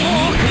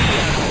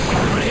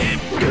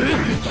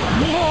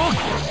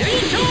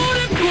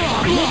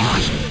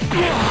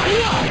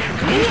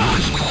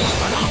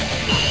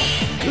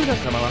 クーラ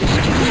様は本当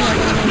に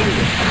頭のいい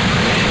です。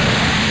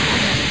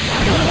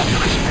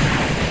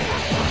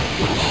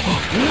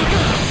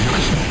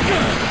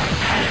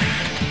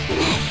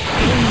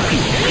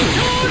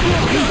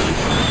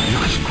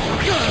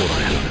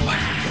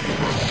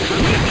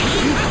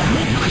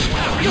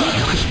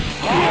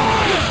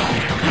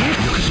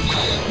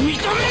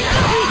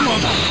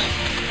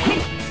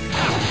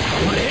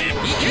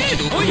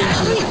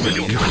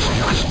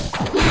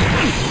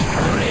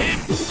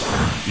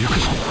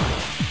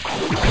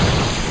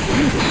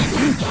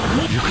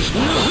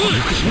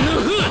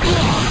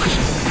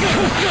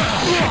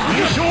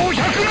優勝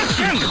百列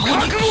拳覚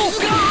悟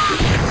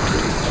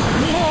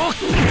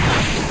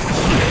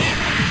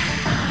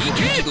いけ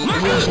うまく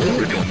始末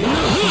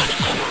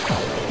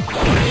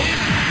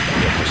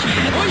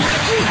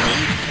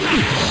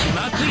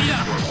いだ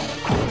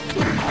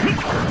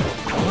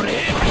これ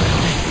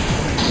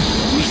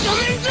認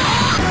めんぞ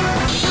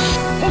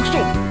北斗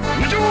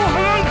無情破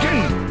眼剣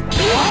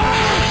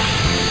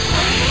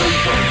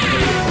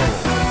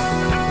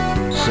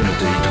せめて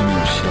痛みを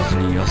知らず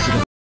に安ら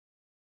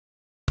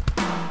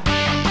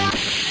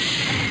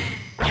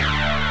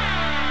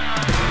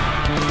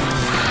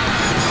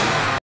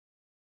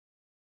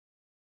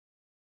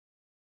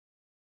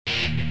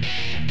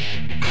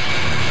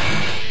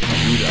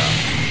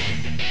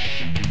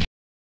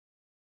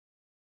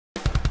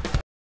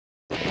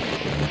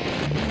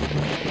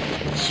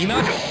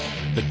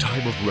The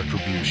time of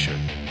retribution.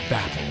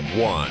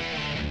 Battle 1.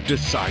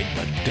 Decide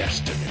the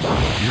destiny.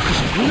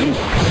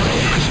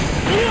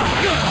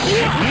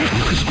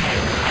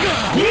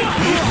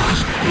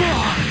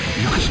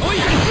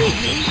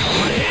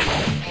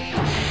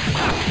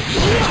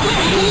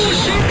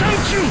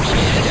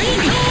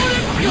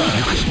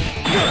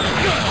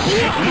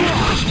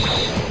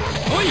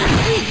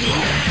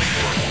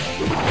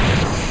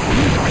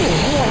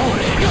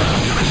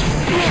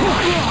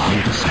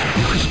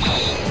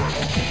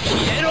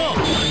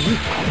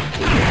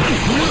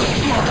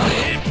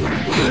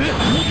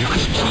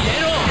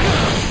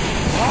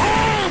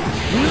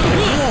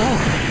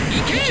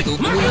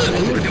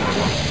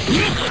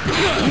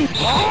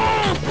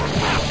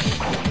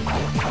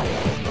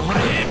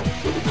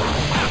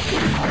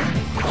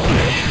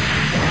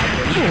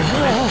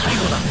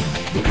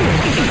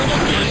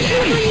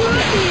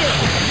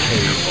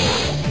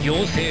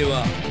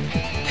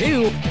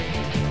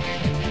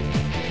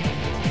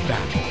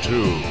 Battle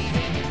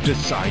 2.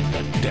 Decide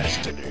the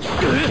destiny.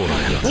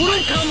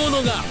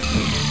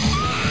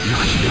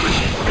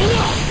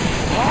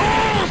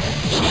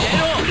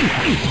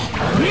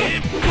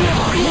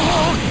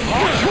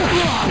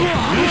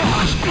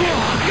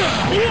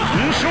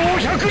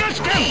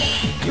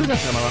ユダ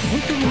様は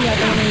本当に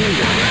頭の良い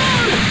で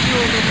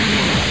す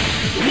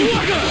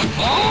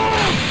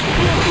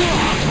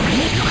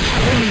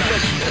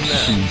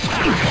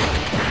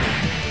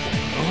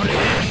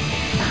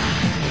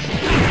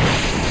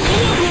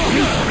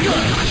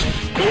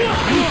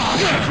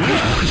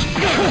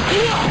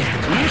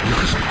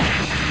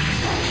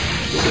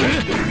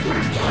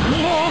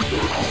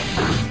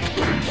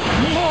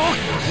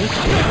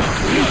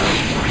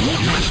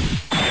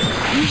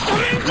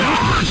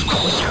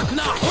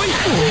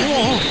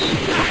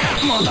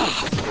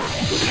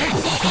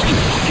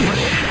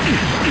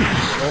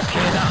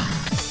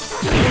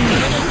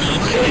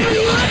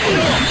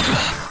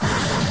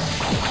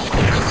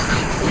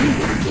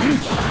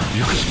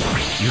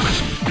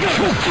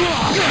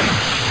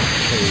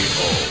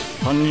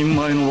半人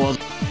前の技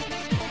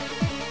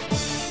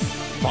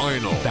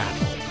Final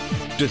battle.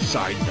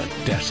 Decide the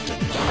destiny.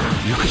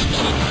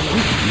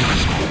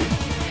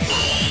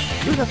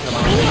 ユダ様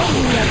は本当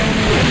に頭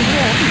の良い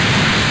で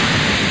す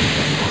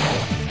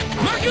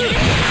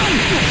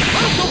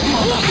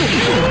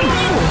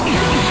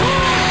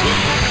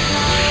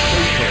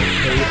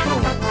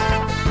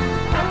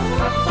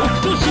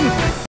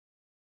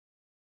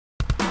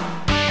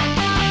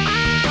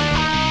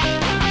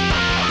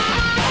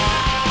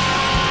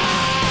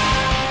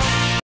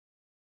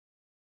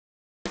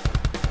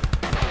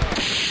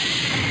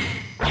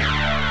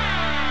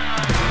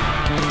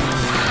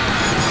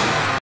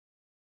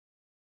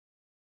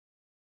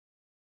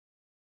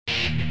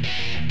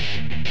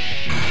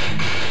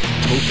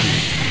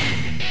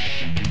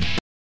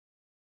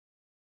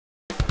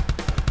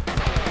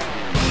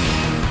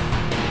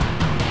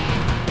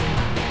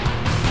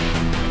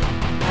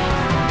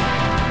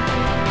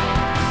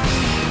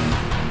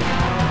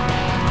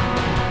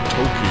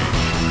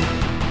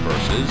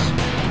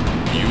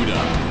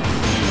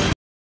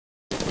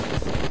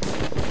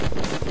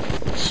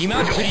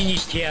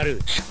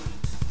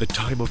The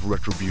time of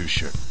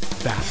retribution.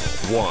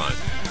 Battle 1.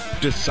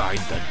 Decide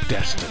the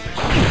destiny.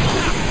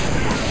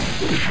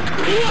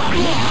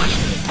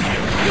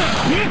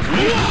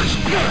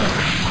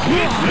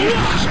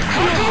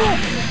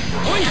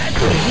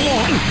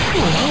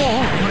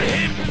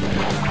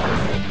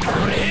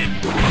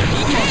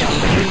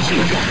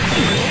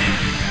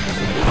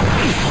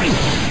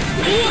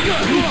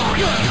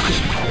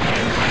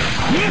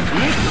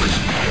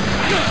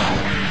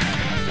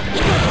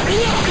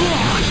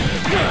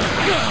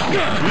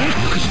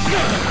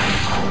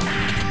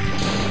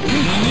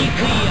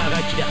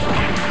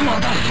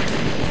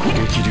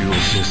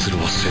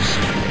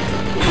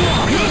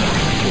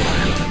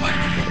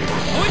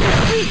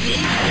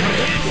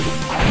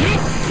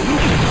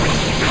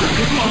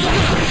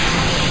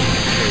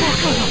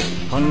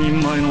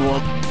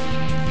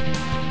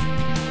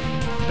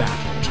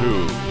 Battle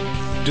 2.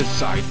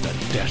 Decide the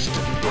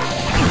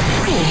destiny.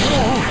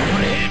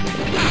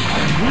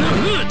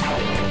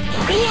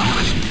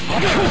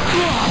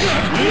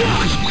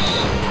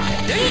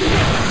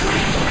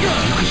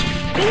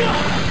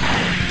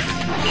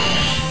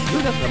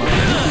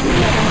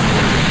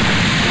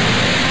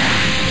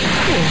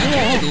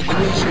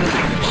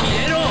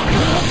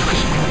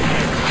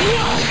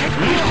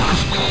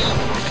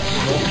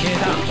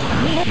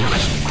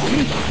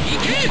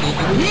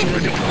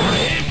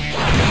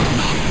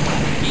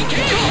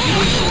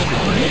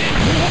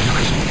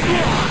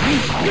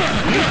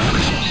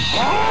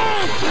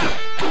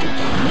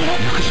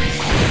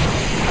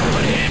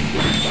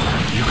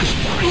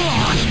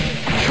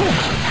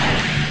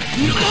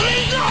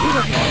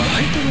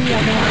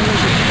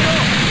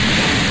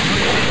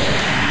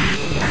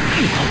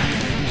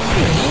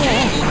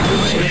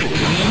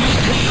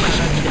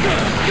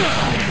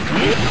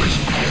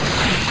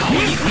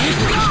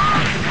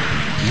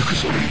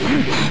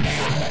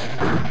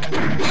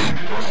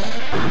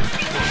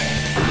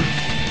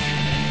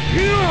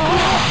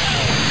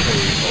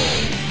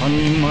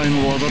 前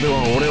の技で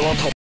は俺は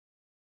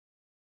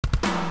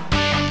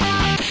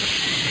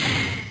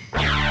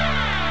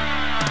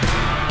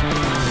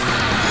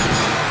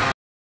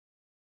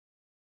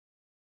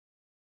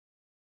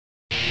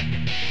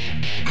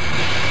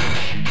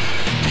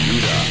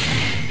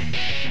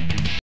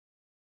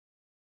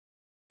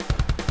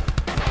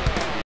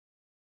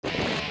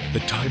The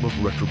time of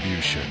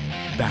retribution.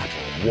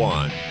 Battle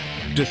 1.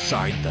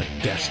 Decide the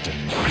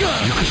destiny. お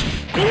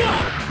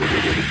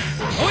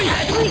い、あ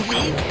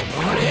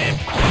れ、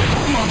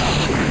まだい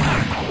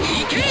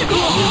けー。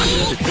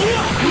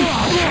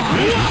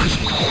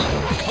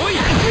おい、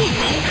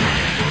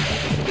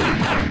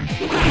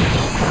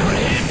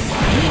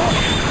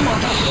ま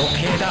だ時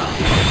計だ。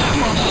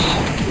まだ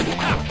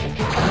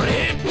あれ、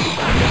おい、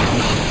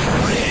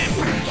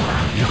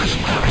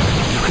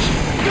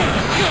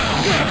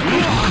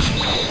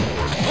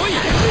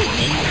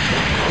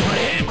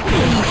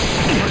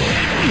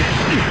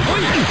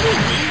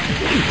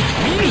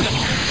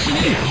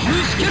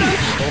虫けら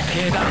時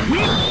計だ。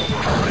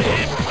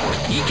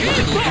いけ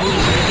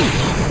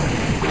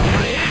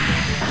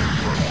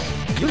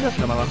ユーザ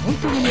様は本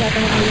当に頭がいいで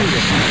す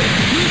ね。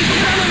虫け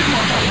らのま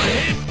た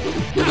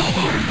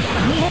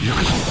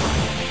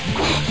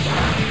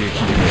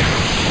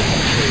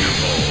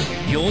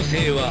妖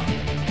精は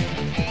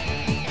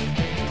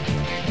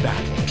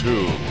Battle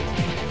 2.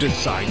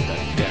 Decide the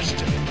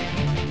destiny.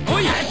 お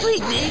い、熱い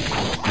ぜ。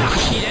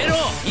入れろ。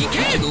い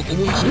け。思いつい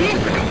た。あ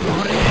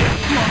れ、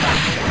まだ。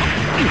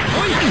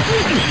おい、熱い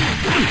ぜ。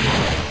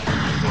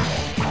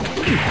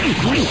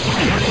お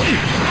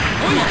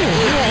い、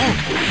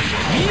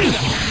見るが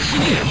死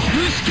ね。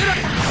虫けら。こ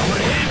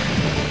れ。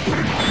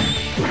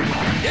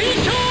電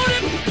車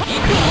連覇。行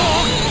くぞ。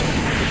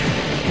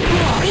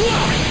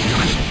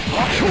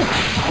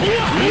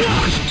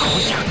こ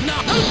しゃくな。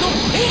なんと、おい。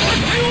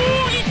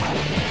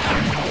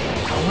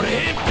これ。い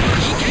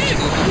け。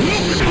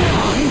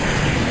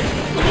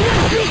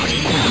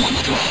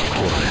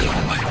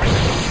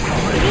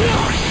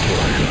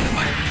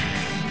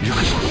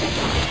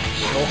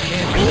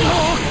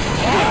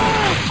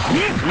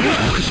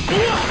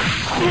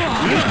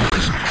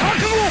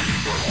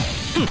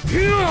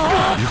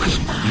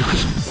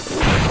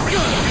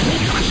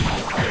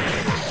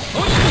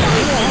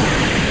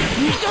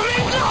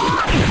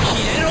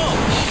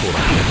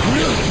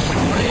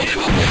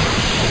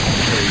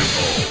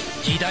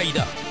時代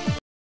だ。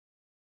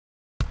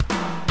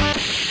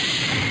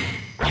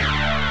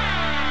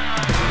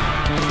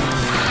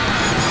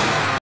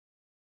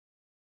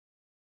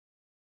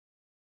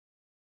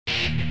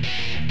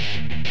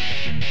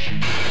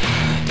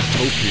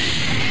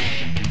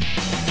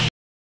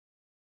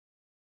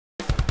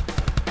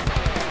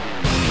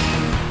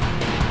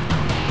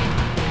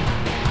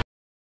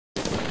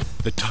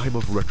The time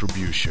of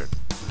retribution.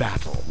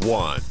 Battle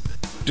 1.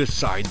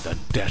 Decide the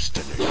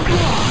destiny.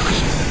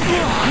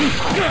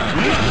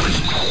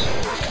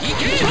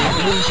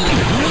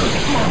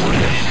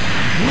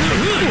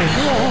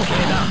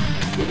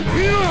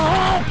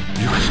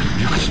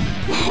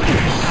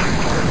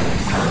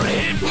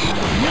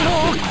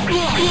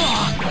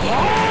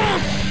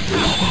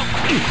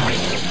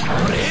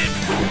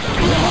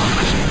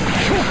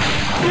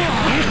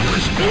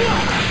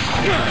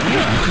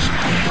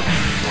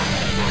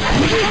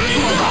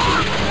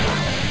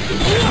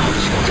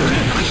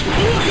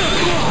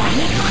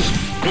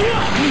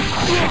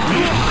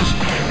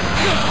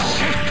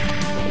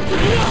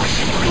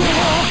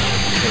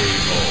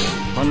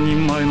 半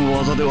人前の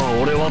技では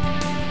俺は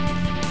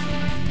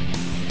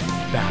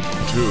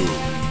Battle 2.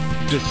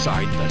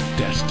 Decide the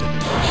destiny.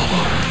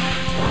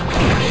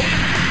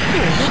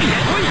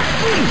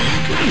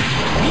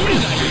 見るがいい。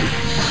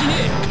死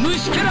ね。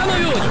虫けらの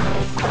ように。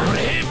こ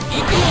れ。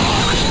行くぞ。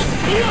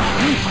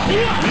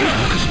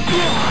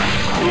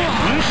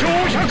勲章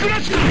百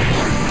列。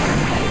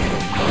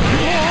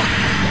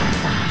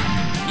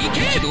い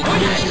け。どこ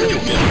に来る。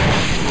こ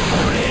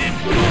れ。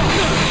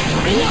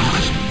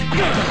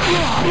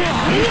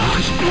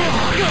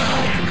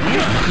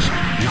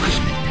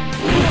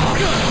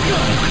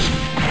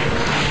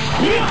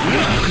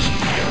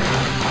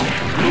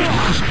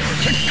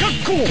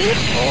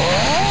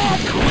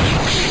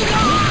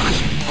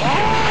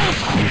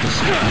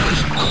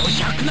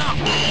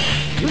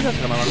ユーザ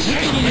様は本当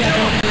にやろう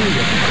といい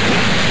です。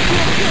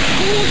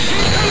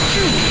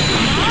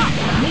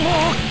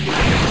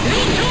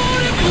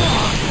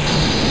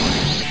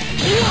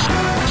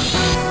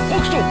北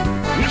斗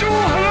無情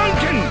破眼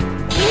剣。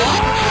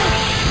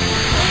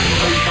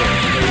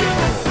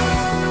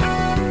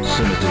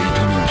せめて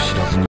痛みを知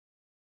らずに